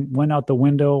 21 million went out the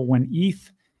window when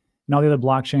ETH and all the other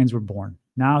blockchains were born.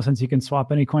 Now, since you can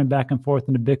swap any coin back and forth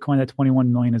into Bitcoin, that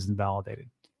 21 million is invalidated.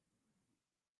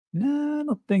 No, I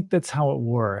don't think that's how it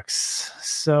works.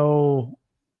 So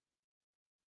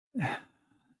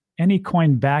any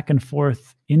coin back and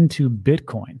forth into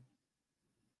Bitcoin.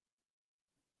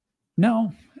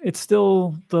 No, it's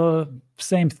still the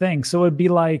same thing. So it'd be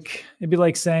like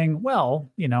saying, well,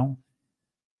 you know,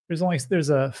 there's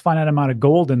a finite amount of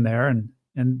gold in there, and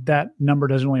that number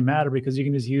doesn't really matter because you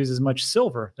can just use as much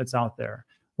silver that's out there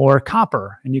or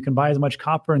copper, and you can buy as much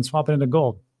copper and swap it into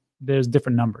gold. There's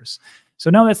different numbers. So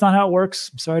no, that's not how it works.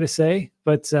 I'm sorry to say,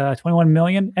 but 21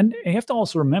 million. And you have to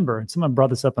also remember, and someone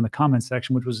brought this up in the comment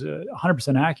section, which was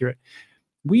 100% accurate.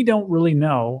 We don't really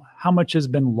know how much has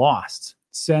been lost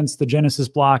since the Genesis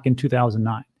block in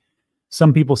 2009.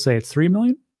 Some people say it's 3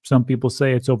 million. Some people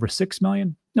say it's over 6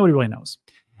 million. Nobody really knows.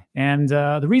 And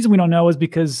the reason we don't know is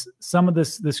because some of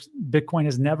this Bitcoin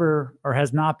has never or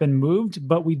has not been moved,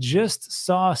 but we just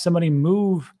saw somebody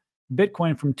move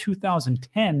Bitcoin from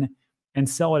 2010 and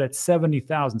sell it at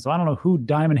 70,000. So I don't know who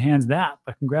diamond hands that,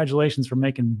 but congratulations for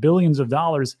making billions of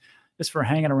dollars just for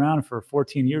hanging around for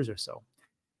 14 years or so.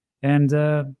 And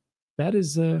that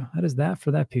is that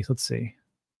for that piece. Let's see.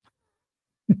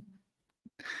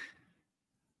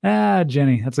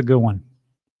 Jenny, that's a good one.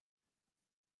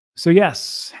 So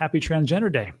yes, happy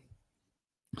Transgender Day.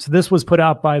 So this was put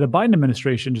out by the Biden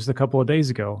administration just a couple of days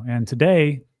ago. And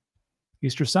today,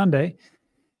 Easter Sunday,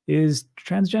 is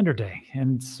Transgender Day,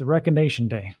 and it's a recognition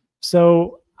day.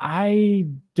 So I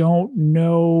don't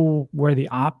know where the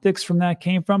optics from that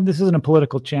came from. This isn't a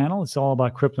political channel. It's all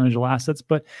about crypto and digital assets.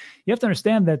 But you have to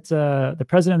understand that the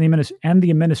president and the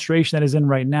administration that is in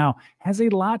right now has a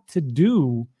lot to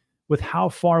do with how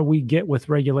far we get with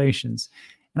regulations.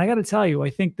 And I got to tell you, I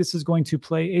think this is going to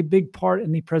play a big part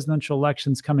in the presidential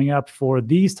elections coming up for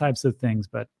these types of things,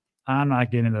 but I'm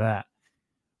not getting into that.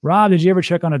 Rob, did you ever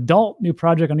check on adult new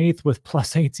project on ETH with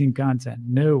plus 18 content?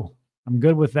 No, I'm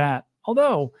good with that.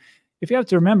 Although, if you have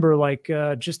to remember, like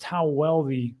just how well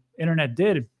the internet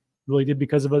did, it really did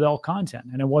because of adult content.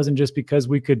 And it wasn't just because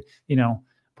we could, you know,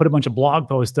 put a bunch of blog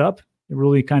posts up. It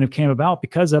really kind of came about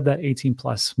because of that 18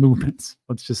 plus movements.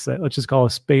 Let's just call a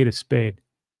spade a spade.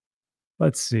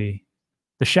 Let's see.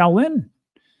 The Shaolin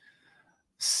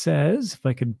says, if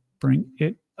I could bring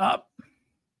it up.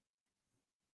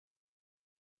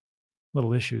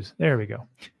 Little issues. There we go.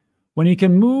 When you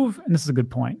can move, and this is a good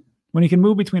point, when you can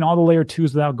move between all the layer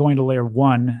 2s without going to layer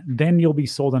 1, then you'll be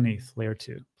sold on ETH, layer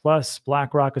 2. Plus,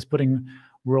 BlackRock is putting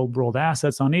world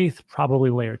assets on ETH, probably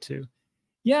layer 2.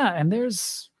 Yeah, and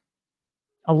there's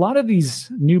a lot of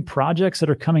these new projects that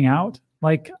are coming out.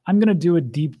 Like, I'm going to do a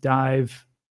deep dive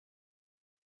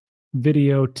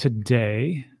video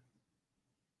today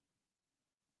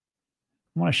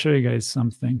want to show you guys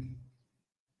something.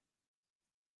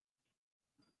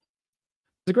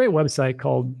 There's a great website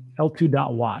called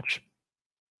L2.watch.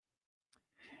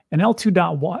 And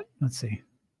L2.watch, let's see.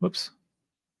 Whoops.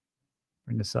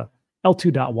 Bring this up.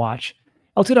 L2.watch.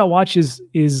 L2.watch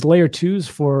is layer 2s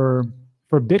for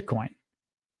Bitcoin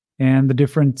and the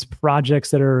different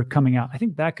projects that are coming out. I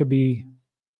think that could be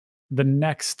the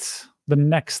next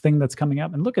thing that's coming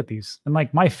up. And look at these. And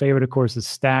like my favorite, of course, is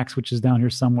Stacks, which is down here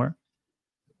somewhere.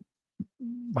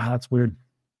 Wow, that's weird.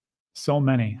 So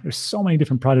many. There's so many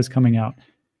different projects coming out.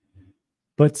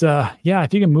 But yeah,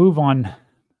 if you can move on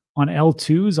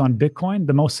L2s on Bitcoin,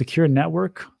 the most secure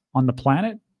network on the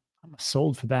planet, I'm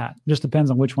sold for that. It just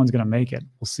depends on which one's going to make it.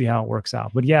 We'll see how it works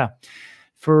out. But yeah,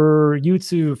 for me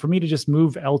to just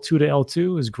move L2 to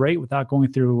L2 is great without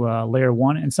going through layer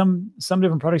 1. And some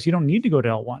different products, you don't need to go to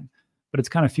L1, but it's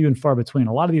kind of few and far between.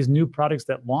 A lot of these new products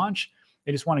that launch,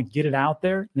 they just want to get it out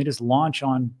there. And they just launch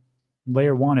on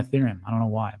layer 1 Ethereum. I don't know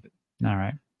why, but all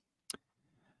right.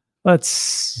 Let's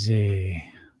see.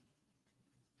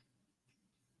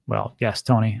 Well, yes,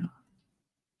 Tony,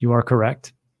 you are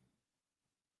correct.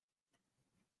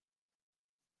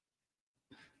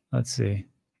 Let's see.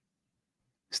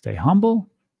 Stay humble.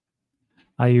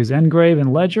 I use Ngrave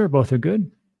and Ledger. Both are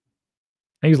good.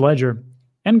 I use Ledger.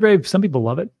 Ngrave, some people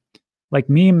love it. Like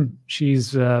Meme,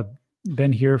 she's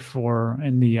been here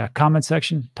in the comment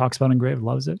section, talks about Ngrave,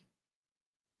 loves it.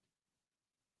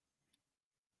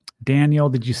 Daniel,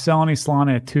 did you sell any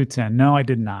Solana at 210? No, I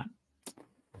did not.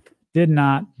 Did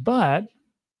not, but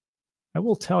I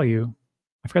will tell you,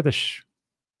 I forgot for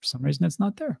some reason it's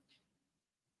not there.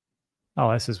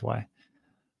 Oh, this is why.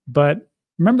 But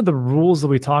remember the rules that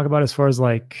we talk about as far as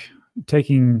like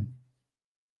taking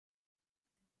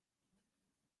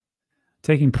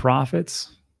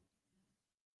profits?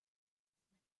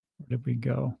 Where did we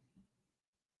go?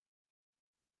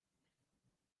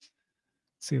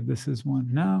 Let's see if this is one.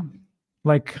 No.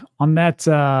 Like on that,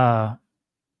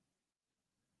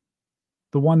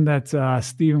 the one that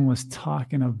Steven was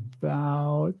talking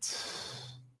about,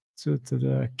 so to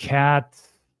the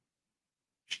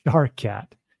Shark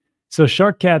Cat. So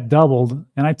Shark Cat doubled,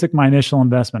 and I took my initial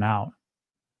investment out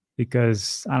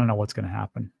because I don't know what's going to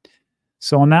happen.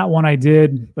 So on that one I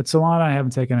did, but Solana, I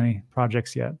haven't taken any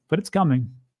projects yet, but it's coming.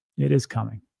 It is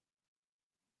coming.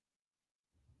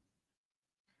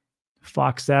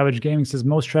 Fox Savage Gaming says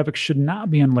most traffic should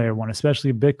not be on layer 1,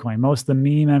 especially Bitcoin. Most of the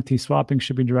meme NFT swapping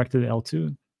should be directed to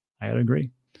L2. I would agree.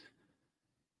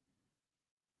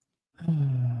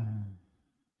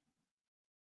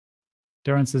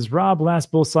 Darren says, Rob,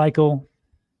 last bull cycle,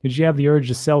 did you have the urge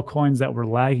to sell coins that were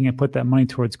lagging and put that money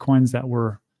towards coins that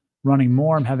were running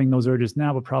more? I'm having those urges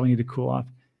now, but probably need to cool off.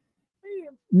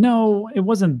 No, it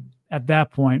wasn't at that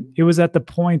point. It was at the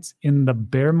point in the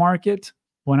bear market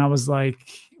when I was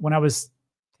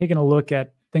taking a look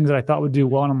at things that I thought would do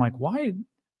well. And I'm like, why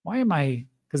am I,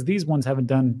 because these ones haven't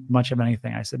done much of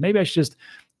anything. I said, maybe I should just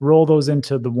roll those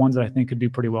into the ones that I think could do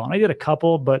pretty well. And I did a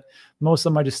couple, but most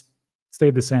of them I just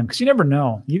stayed the same because you never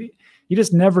know. You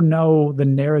just never know the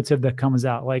narrative that comes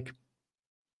out. Like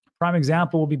prime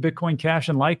example will be Bitcoin Cash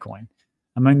and Litecoin.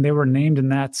 I mean, they were named in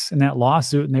that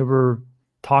lawsuit and they were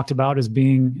talked about as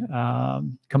being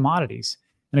commodities.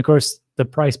 And of course, the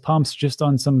price pumps just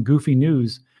on some goofy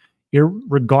news,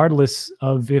 regardless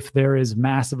of if there is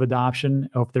massive adoption,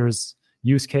 or if there's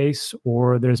use case,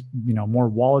 or there's more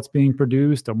wallets being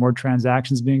produced or more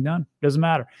transactions being done. It doesn't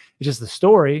matter. It's just the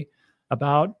story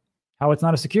about how it's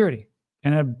not a security,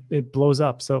 and it blows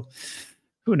up. So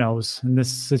who knows in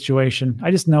this situation? I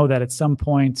just know that at some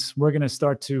point we're going to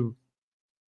start to,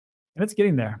 and it's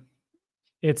getting there.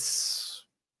 It's,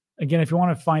 again, if you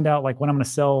want to find out like when I'm going to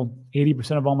sell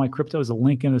 80% of all my crypto, there's a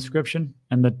link in the description,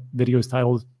 and the video is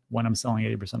titled when I'm selling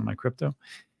 80% of my crypto.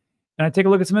 And I take a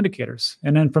look at some indicators.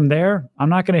 And then from there, I'm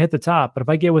not going to hit the top, but if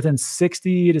I get within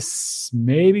 60 to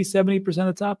maybe 70% of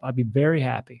the top, I'd be very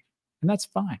happy. And that's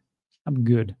fine. I'm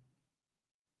good.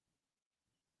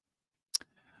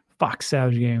 Fox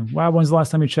Savage Game. Wow, when's the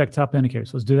last time you checked top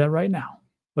indicators? Let's do that right now.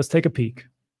 Let's take a peek.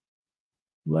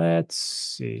 Let's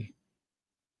see.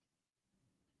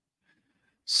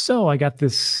 So I got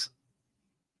this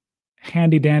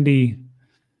handy dandy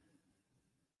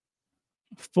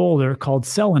folder called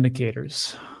Sell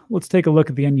Indicators. Let's take a look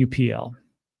at the NUPL.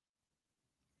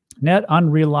 Net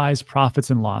unrealized profits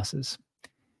and losses.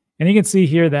 And you can see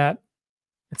here that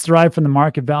it's derived from the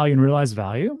market value and realized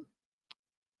value.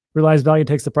 Realized value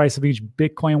takes the price of each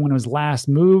Bitcoin when it was last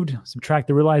moved, subtract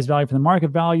the realized value from the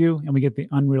market value, and we get the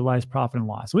unrealized profit and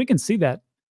loss. So we can see that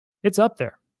it's up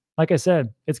there. Like I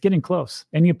said, it's getting close.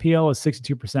 NUPL is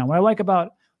 62%. What I like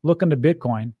about looking to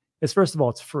Bitcoin is, first of all,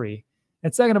 it's free.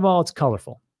 And second of all, it's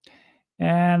colorful.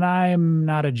 And I'm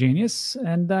not a genius,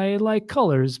 and I like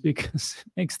colors because it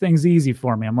makes things easy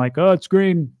for me. I'm like, oh, it's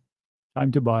green,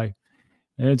 time to buy.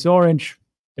 And it's orange,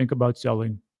 think about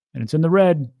selling. And it's in the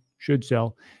red, should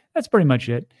sell. That's pretty much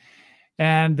it.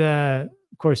 And of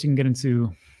course, you can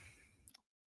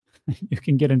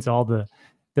get into all the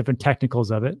different technicals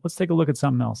of it. Let's take a look at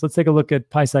something else. Let's take a look at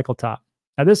Pi Cycle Top.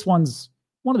 Now, this one's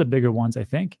one of the bigger ones, I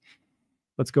think.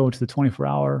 Let's go to the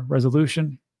 24-hour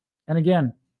resolution. And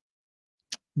again,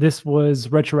 this was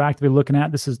retroactively looking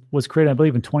at. This was created, I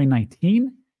believe, in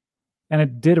 2019. And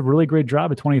it did a really great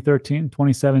job in 2013,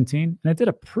 2017. And it did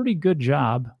a pretty good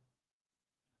job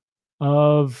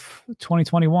of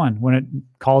 2021 when it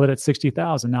called it at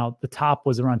 60,000. Now, the top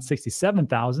was around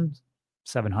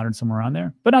 67,700, somewhere around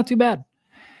there, but not too bad.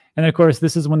 And of course,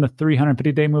 this is when the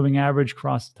 350-day moving average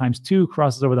times 2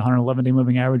 crosses over the 111-day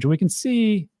moving average. And we can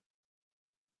see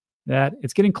that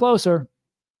it's getting closer,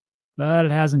 but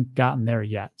it hasn't gotten there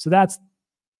yet. So that's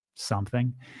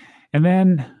something. And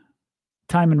then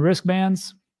time and risk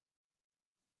bands.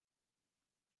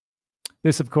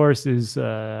 This, of course, is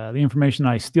the information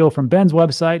I steal from Ben's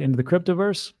website into the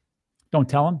cryptoverse. Don't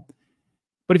tell him.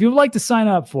 But if you would like to sign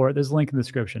up for it, there's a link in the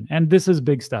description. And this is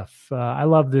big stuff. I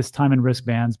love this time and risk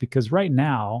bands because right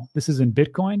now, this is in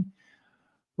Bitcoin.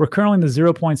 We're currently in the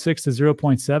 0.6 to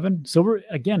 0.7. So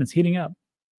again, it's heating up.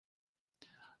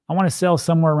 I want to sell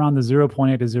somewhere around the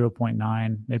 0.8 to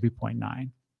 0.9, maybe 0.9.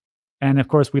 And of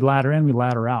course, we ladder in, we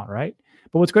ladder out, right?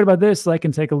 But what's great about this is I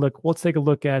can take a look. Let's take a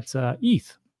look at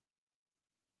ETH.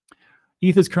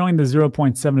 ETH is currently in the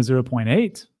 0.7 to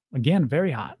 0.8. Again,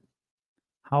 very hot.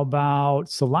 How about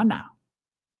Solana?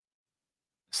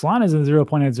 Solana is in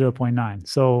 0.8, 0.9.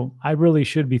 So I really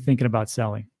should be thinking about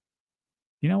selling.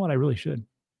 You know what? I really should.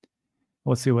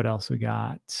 Let's see what else we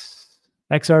got.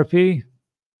 XRP,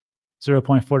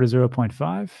 0.4 to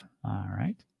 0.5. All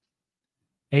right.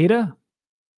 ADA.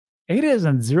 ADA is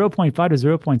in 0.5 to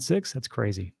 0.6. That's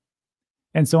crazy.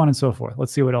 And so on and so forth.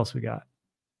 Let's see what else we got.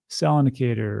 Sell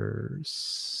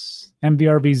indicators.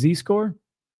 MVRV Z-score.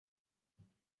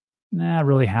 Not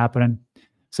really happening.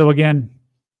 So again,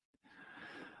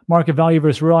 market value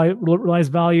versus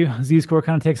realized value. Z-score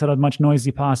kind of takes out as much noise as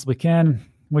you possibly can.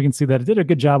 We can see that it did a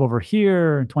good job over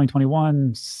here in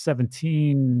 2021,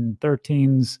 17,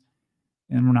 13s,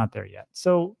 and we're not there yet.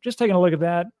 So just taking a look at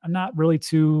that, I'm not really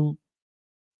too,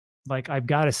 like, I've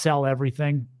got to sell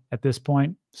everything at this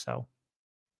point. So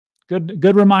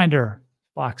good reminder,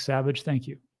 Fox Savage. Thank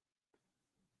you.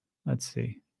 Let's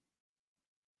see.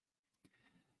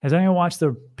 Has anyone watched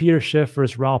the Peter Schiff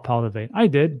versus Raoul Pal debate? I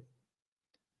did.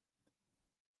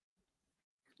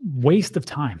 Waste of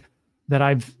time that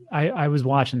I was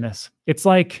watching this. It's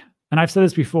like, and I've said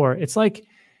this before, it's like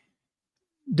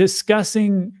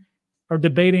discussing or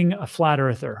debating a flat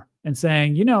earther and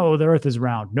saying, you know, the earth is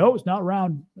round. No, it's not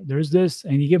round. There's this,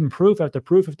 and you give them proof after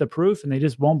proof after proof, and they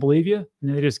just won't believe you.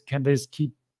 And they just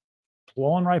keep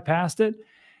blowing right past it.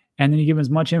 And then you give them as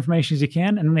much information as you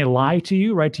can, and then they lie to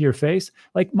you right to your face.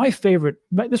 Like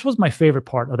this was my favorite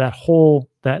part of that whole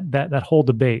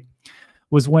debate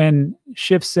was when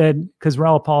Schiff said, because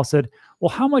Raoul Pal said, well,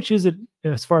 how much is it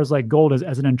as far as like gold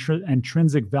as an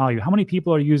intrinsic value? How many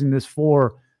people are using this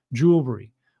for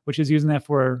jewelry, which is using that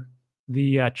for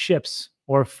the chips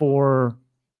or for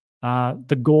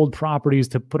the gold properties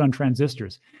to put on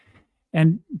transistors?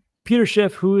 And Peter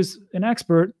Schiff, who is an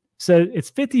expert, said it's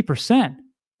 50%.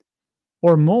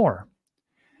 Or more.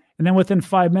 And then within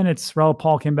 5 minutes, Raoul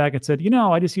Pal came back and said, you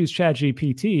know, I just used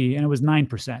ChatGPT and it was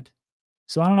 9%.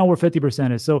 So I don't know where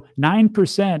 50% is. So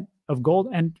 9% of gold.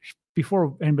 And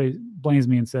before anybody blames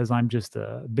me and says I'm just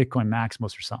a Bitcoin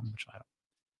maximalist or something, which I don't,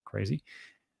 crazy.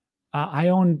 I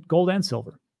own gold and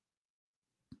silver.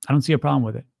 I don't see a problem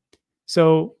with it.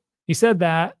 So he said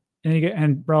that,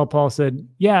 and Raoul Pal said,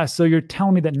 yeah, so you're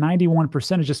telling me that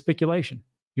 91% is just speculation.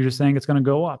 You're just saying it's going to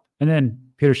go up. And then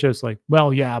Peter Schiff's like,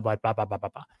 well, yeah, but blah, blah, blah, blah,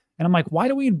 blah. And I'm like, why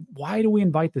do we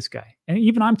invite this guy? And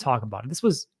even I'm talking about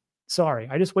it. Sorry,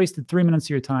 I just wasted 3 minutes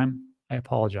of your time. I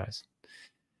apologize.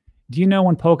 Do you know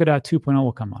when Polkadot 2.0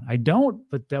 will come on? I don't,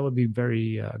 but that would be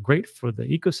very great for the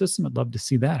ecosystem. I'd love to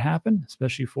see that happen,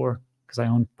 especially because I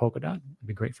own Polkadot. It'd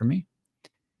be great for me.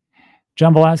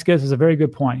 John Velasquez is a very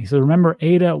good point. He said, remember,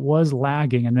 ADA was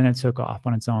lagging and then it took off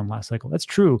on its own last cycle. That's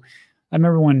true. I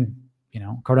remember when,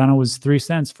 Cardano was 3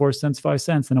 cents, 4 cents, 5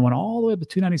 cents, and it went all the way up to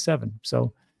 297.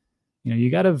 So, you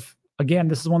got to, again,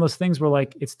 this is one of those things where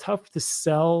like, it's tough to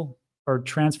sell or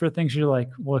transfer things. You're like,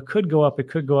 well, it could go up.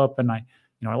 And I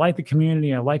like the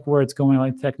community. I like where it's going. I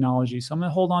like the technology. So I'm going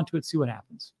to hold on to it, see what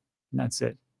happens. And that's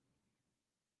it.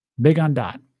 Big on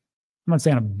DOT. I'm I'm not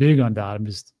saying I'm big on DOT.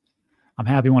 I'm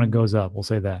happy when it goes up. We'll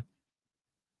say that.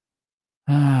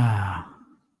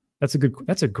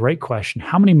 That's a great question.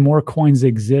 How many more coins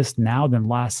exist now than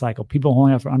last cycle? People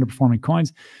holding out for underperforming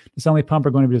coins. The suddenly pump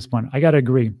are going to be disappointed. I got to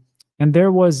agree. And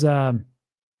there was,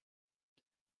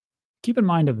 keep in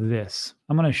mind of this.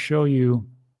 I'm going to show you.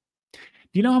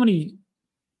 Do you know how many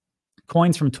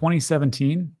coins from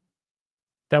 2017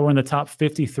 that were in the top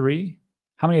 53?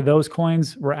 How many of those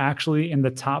coins were actually in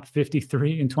the top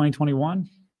 53 in 2021?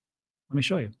 Let me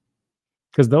show you.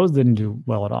 Because those didn't do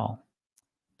well at all.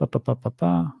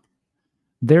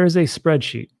 There is a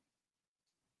spreadsheet.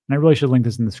 And I really should link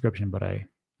this in the description, but I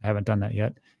haven't done that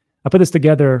yet. I put this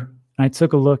together and I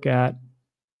took a look at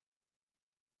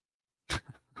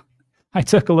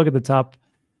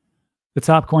the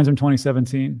top coins from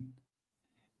 2017.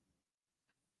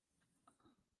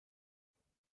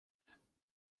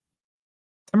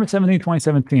 September 17,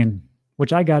 2017,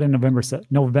 which I got in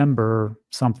November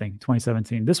something,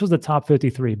 2017. This was the top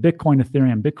 53: Bitcoin,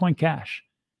 Ethereum, Bitcoin Cash,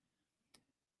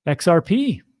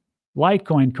 XRP,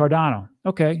 Litecoin, Cardano.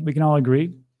 Okay, we can all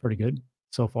agree. Pretty good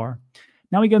so far.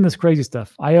 Now we get in this crazy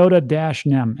stuff.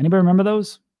 IOTA-NEM. Anybody remember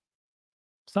those?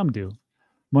 Some do.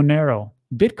 Monero.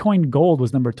 Bitcoin Gold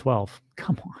was number 12.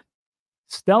 Come on.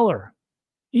 Stellar.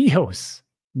 EOS.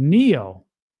 Neo.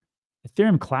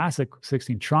 Ethereum Classic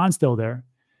 16. Tron still there.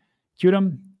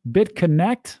 Qtum.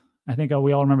 BitConnect. I think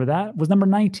we all remember that. Was number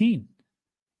 19.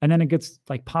 And then it gets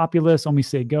like Populous,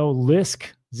 OmiSayGo, Lisk,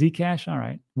 Zcash. All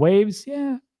right. Waves.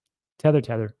 Yeah.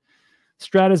 Tether.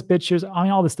 Stratus, BitShares. I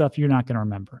mean, all the stuff you're not going to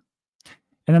remember.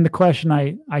 And then the question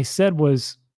I said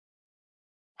was,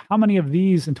 how many of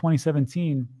these in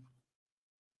 2017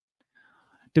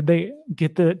 did they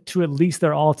get to at least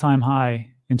their all-time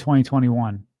high in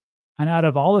 2021? And out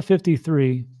of all the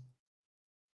 53,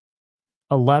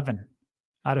 11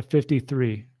 out of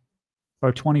 53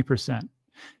 or 20%.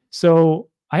 So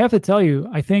I have to tell you,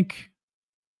 I think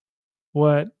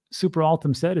what Super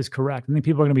Altum said is correct. I think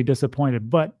people are going to be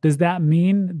disappointed. But does that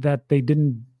mean that they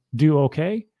didn't do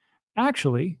okay?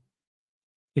 Actually,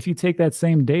 if you take that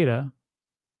same data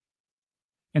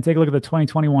and take a look at the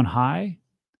 2021 high,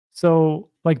 so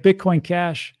like Bitcoin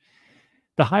Cash,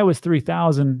 the high was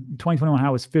 3,000, 2021 high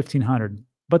was 1,500,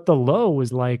 but the low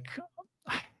was like,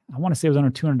 I want to say it was under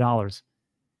 $200.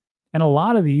 And a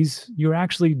lot of these, you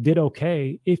actually did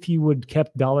okay if you would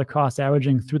kept dollar cost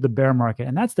averaging through the bear market.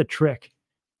 And that's the trick.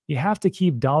 You have to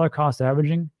keep dollar cost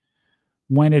averaging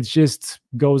when it just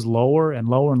goes lower and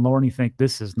lower and lower, and you think,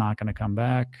 this is not going to come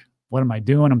back. What am I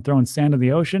doing? I'm throwing sand in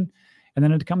the ocean, and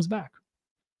then it comes back.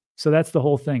 So that's the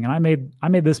whole thing. And I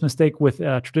made this mistake with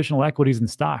traditional equities and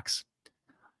stocks.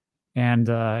 And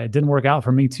it didn't work out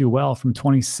for me too well from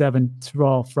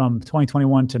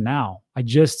 2021 to now. I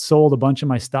just sold a bunch of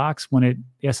my stocks when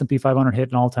the S&P 500 hit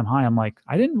an all-time high. I'm like,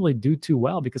 I didn't really do too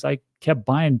well because I kept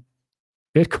buying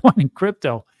Bitcoin and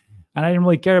crypto, and I didn't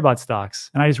really care about stocks.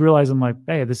 And I just realized, I'm like,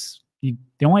 hey, the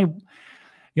only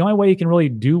way you can really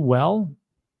do well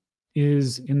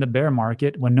is in the bear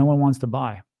market when no one wants to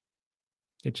buy.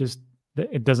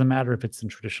 It doesn't matter if it's in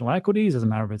traditional equities, doesn't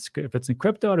matter if it's in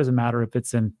crypto, it doesn't matter if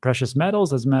it's in precious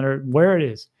metals, doesn't matter where it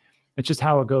is. It's just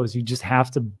how it goes. You just have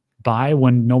to buy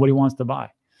when nobody wants to buy.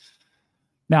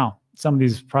 Now, some of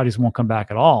these projects won't come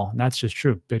back at all. And that's just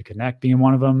true. BitConnect being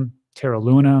one of them, Terra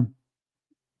Luna,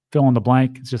 fill in the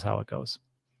blank. It's just how it goes.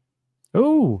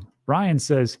 Oh, Ryan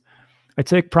says, I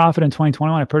took profit in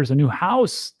 2021. I purchased a new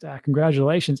house.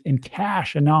 Congratulations, in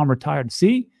cash. And now I'm retired.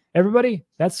 See, everybody,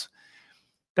 that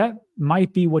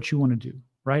might be what you want to do,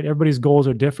 right? Everybody's goals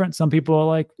are different. Some people are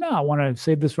like, no, I want to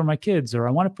save this for my kids, or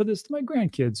I want to put this to my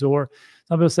grandkids. Or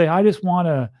some people say, I just want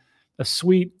a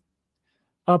sweet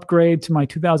upgrade to my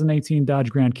 2018 Dodge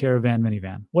Grand Caravan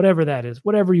minivan, whatever that is,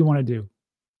 whatever you want to do.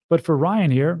 But for Ryan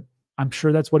here, I'm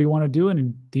sure that's what he wanted to do,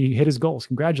 and he hit his goals.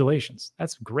 Congratulations.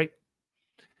 That's great.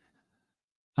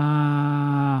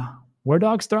 Where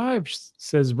dogs thrive,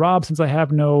 says Rob, since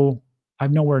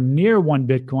I'm nowhere near one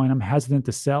Bitcoin, I'm hesitant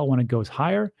to sell when it goes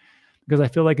higher because I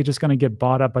feel like it's just going to get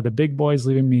bought up by the big boys,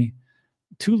 leaving me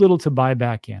too little to buy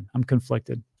back in. I'm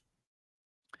conflicted.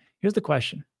 Here's the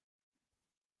question.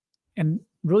 And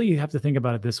really, you have to think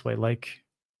about it this way. Like,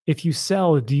 if you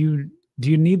sell, do you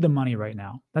need the money right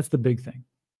now? That's the big thing,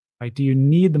 right? Do you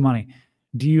need the money?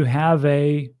 Do you have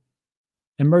a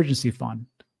emergency fund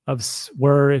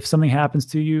where if something happens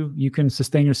to you, you can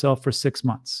sustain yourself for 6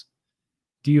 months?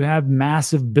 Do you have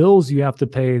massive bills you have to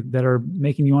pay that are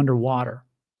making you underwater?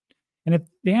 And if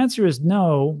the answer is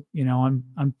no,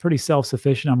 I'm pretty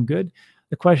self-sufficient, I'm good.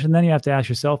 The question then you have to ask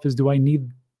yourself is, do I need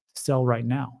to sell right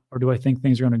now? Or do I think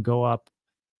things are going to go up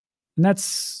And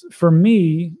that's, for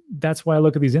me, that's why I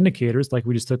look at these indicators like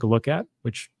we just took a look at,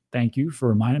 which thank you for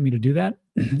reminding me to do that.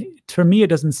 For me, it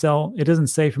doesn't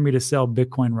say for me to sell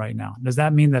Bitcoin right now. Does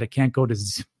that mean that it can't go to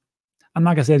zero? I'm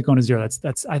not gonna say it's going to zero.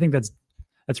 I think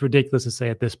that's ridiculous to say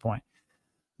at this point.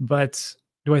 But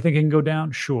do I think it can go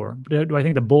down? Sure. Do I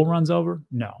think the bull run's over?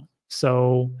 No.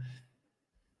 So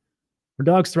for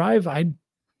Dogs Thrive,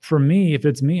 for me, if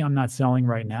it's me, I'm not selling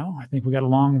right now. I think we got a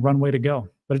long runway to go,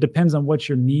 but it depends on what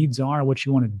your needs are, what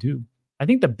you want to do. I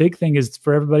think the big thing is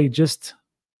for everybody, just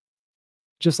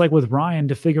like with Ryan,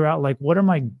 to figure out like, what do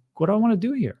I want to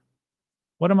do here?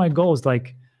 What are my goals?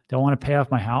 Like, do I want to pay off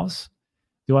my house?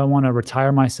 Do I want to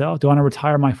retire myself? Do I want to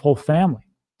retire my whole family?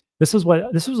 This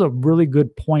was a really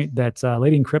good point that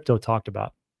Lady in Crypto talked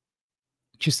about.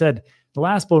 She said, the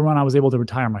last bull run, I was able to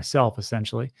retire myself,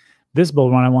 essentially. This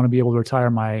bull run, I want to be able to retire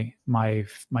my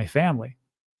family,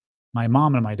 my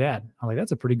mom and my dad. I'm like,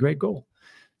 that's a pretty great goal.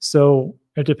 So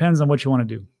it depends on what you want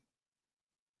to do.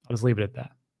 I'll just leave it at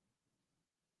that.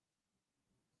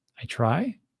 I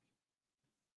try.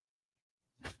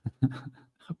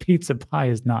 A pizza pie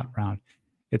is not round.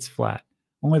 It's flat.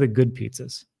 Only the good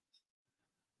pizzas.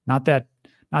 Not that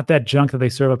junk that they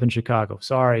serve up in Chicago.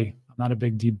 Sorry, I'm not a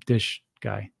big deep dish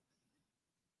guy.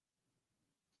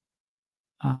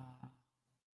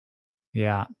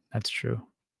 Yeah, that's true.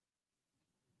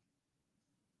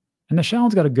 And the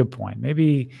Shallon's got a good point.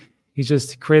 Maybe he's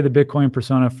just created the Bitcoin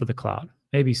persona for the cloud.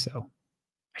 Maybe so.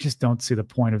 I just don't see the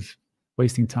point of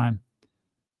wasting time.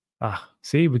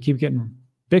 See, we keep getting...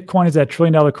 Bitcoin is that $1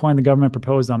 trillion coin the government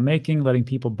proposed on making, letting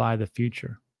people buy the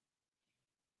future.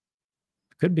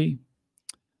 Could be.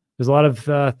 There's a lot of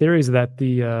theories that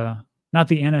not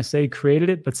the NSA created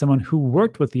it, but someone who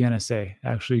worked with the NSA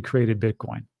actually created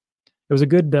Bitcoin. It was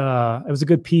a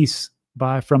good piece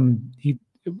from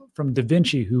Da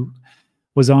Vinci, who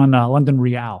was on London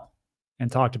Real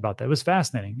and talked about that. It was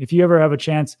fascinating. If you ever have a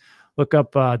chance, look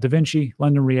up Da Vinci,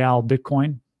 London Real,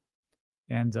 Bitcoin,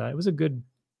 and it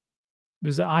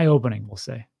was eye-opening, we'll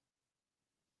say.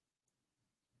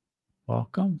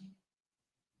 Welcome.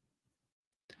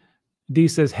 D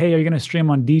says, hey, are you going to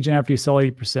stream on DGen after you sell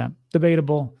 80%?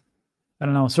 Debatable. I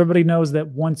don't know. So everybody knows that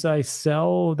once I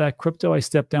sell that crypto, I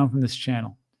step down from this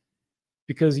channel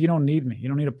because you don't need me. You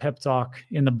don't need a pep talk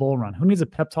in the bull run. Who needs a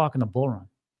pep talk in the bull run?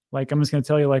 Like, I'm just going to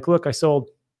tell you, like, look, I sold,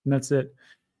 and that's it.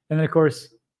 And then, of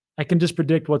course, I can just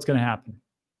predict what's going to happen.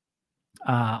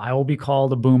 I will be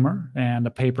called a boomer and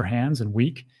a paper hands and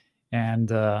weak. And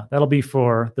that'll be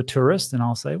for the tourist. And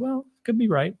I'll say, well, could be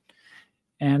right.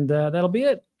 And that'll be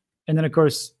it. And then, of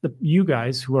course, you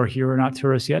guys who are here are not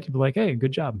tourists yet. You'll be like, hey,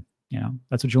 good job. You know,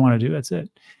 that's what you want to do. That's it.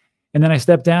 And then I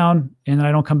step down and then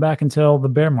I don't come back until the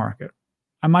bear market.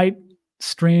 I might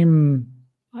stream.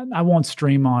 I won't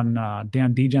stream on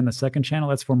Dan DGen, the second channel.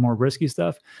 That's for more risky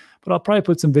stuff. But I'll probably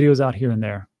put some videos out here and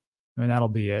there. I mean, that'll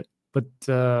be it. But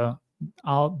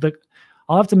I'll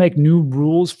have to make new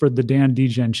rules for the Dan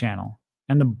DGen channel.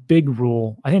 And the big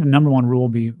rule, I think the number one rule will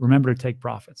be remember to take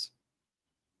profits.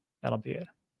 That'll be it.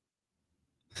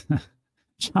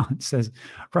 John says,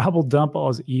 Rob will dump all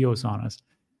his EOS on us.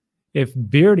 If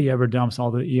Beardy ever dumps all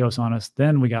the EOS on us,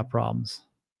 then we got problems.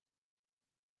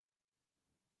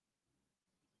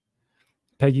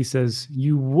 Peggy says,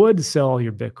 you would sell all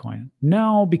your Bitcoin.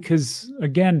 No, because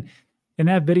again, in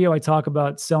that video, I talk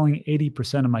about selling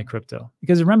 80% of my crypto.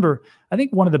 Because remember, I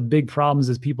think one of the big problems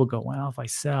is people go, well, if I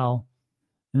sell,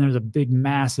 and there's a big,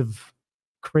 massive,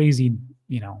 crazy,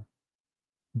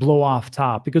 blow off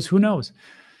top, because who knows?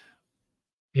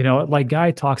 Like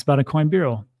Guy talks about in Coin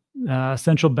Bureau,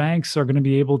 central banks are going to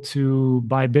be able to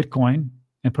buy Bitcoin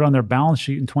and put on their balance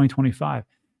sheet in 2025.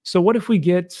 So what if we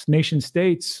get nation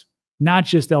states, not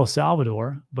just El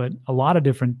Salvador, but a lot of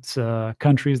different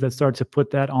countries that start to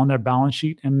put that on their balance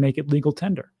sheet and make it legal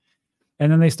tender? And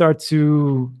then they start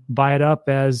to buy it up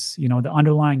as, the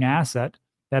underlying asset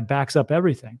that backs up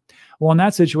everything. Well, in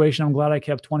that situation, I'm glad I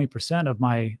kept 20% of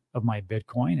my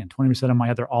Bitcoin and 20% of my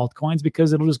other altcoins,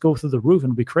 because it'll just go through the roof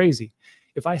and it'll be crazy.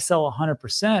 If I sell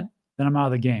 100%, then I'm out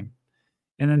of the game.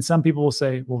 And then some people will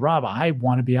say, well, Rob, I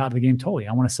want to be out of the game totally.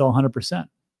 I want to sell 100%.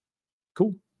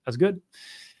 Cool. That's good.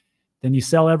 Then you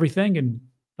sell everything and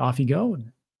off you go.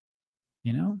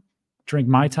 And, drink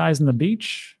Mai Tais on the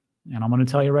beach. And I'm going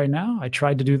to tell you right now, I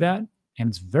tried to do that and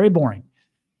it's very boring.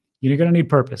 You're going to need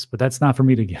purpose, but that's not for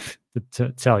me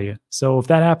to tell you. So if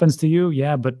that happens to you,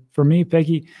 yeah. But for me,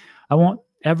 Peggy, I won't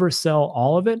ever sell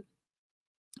all of it.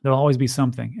 There'll always be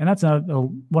something. And that's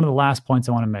one of the last points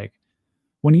I want to make.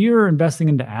 When you're investing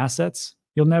into assets,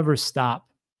 you'll never stop.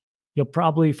 You'll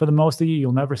probably, for the most of you,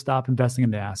 you'll never stop investing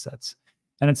into assets.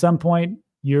 And at some point,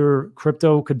 your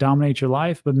crypto could dominate your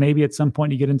life, but maybe at some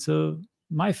point you get into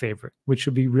my favorite, which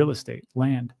would be real estate,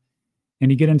 land. And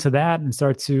you get into that and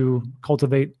start to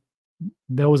cultivate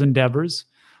those endeavors.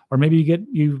 Or maybe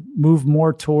you move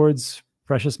more towards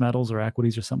precious metals or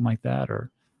equities or something like that,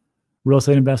 or real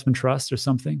estate investment trusts or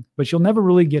something. But you'll never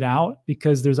really get out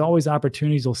because there's always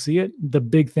opportunities. You'll see it. The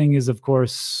big thing is, of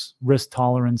course, risk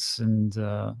tolerance and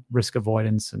risk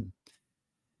avoidance, and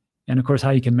of course,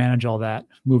 how you can manage all that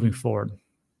moving forward.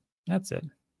 That's it.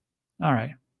 All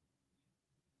right.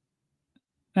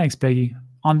 Thanks, Peggy.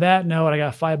 On that note, I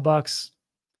got $5.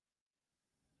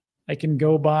 I can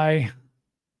go buy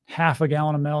half a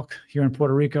gallon of milk here in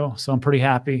Puerto Rico, so I'm pretty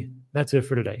happy. That's it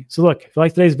for today. So look, if you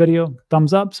like today's video,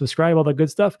 thumbs up, subscribe, all that good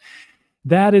stuff.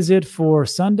 That is it for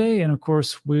Sunday. And of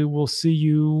course, we will see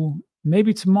you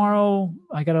maybe tomorrow.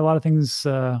 I got a lot of things,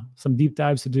 some deep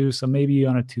dives to do, so maybe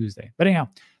on a Tuesday. But anyhow,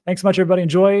 thanks so much, everybody.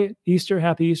 Enjoy Easter.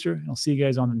 Happy Easter. And I'll see you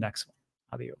guys on the next one.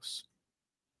 Adios.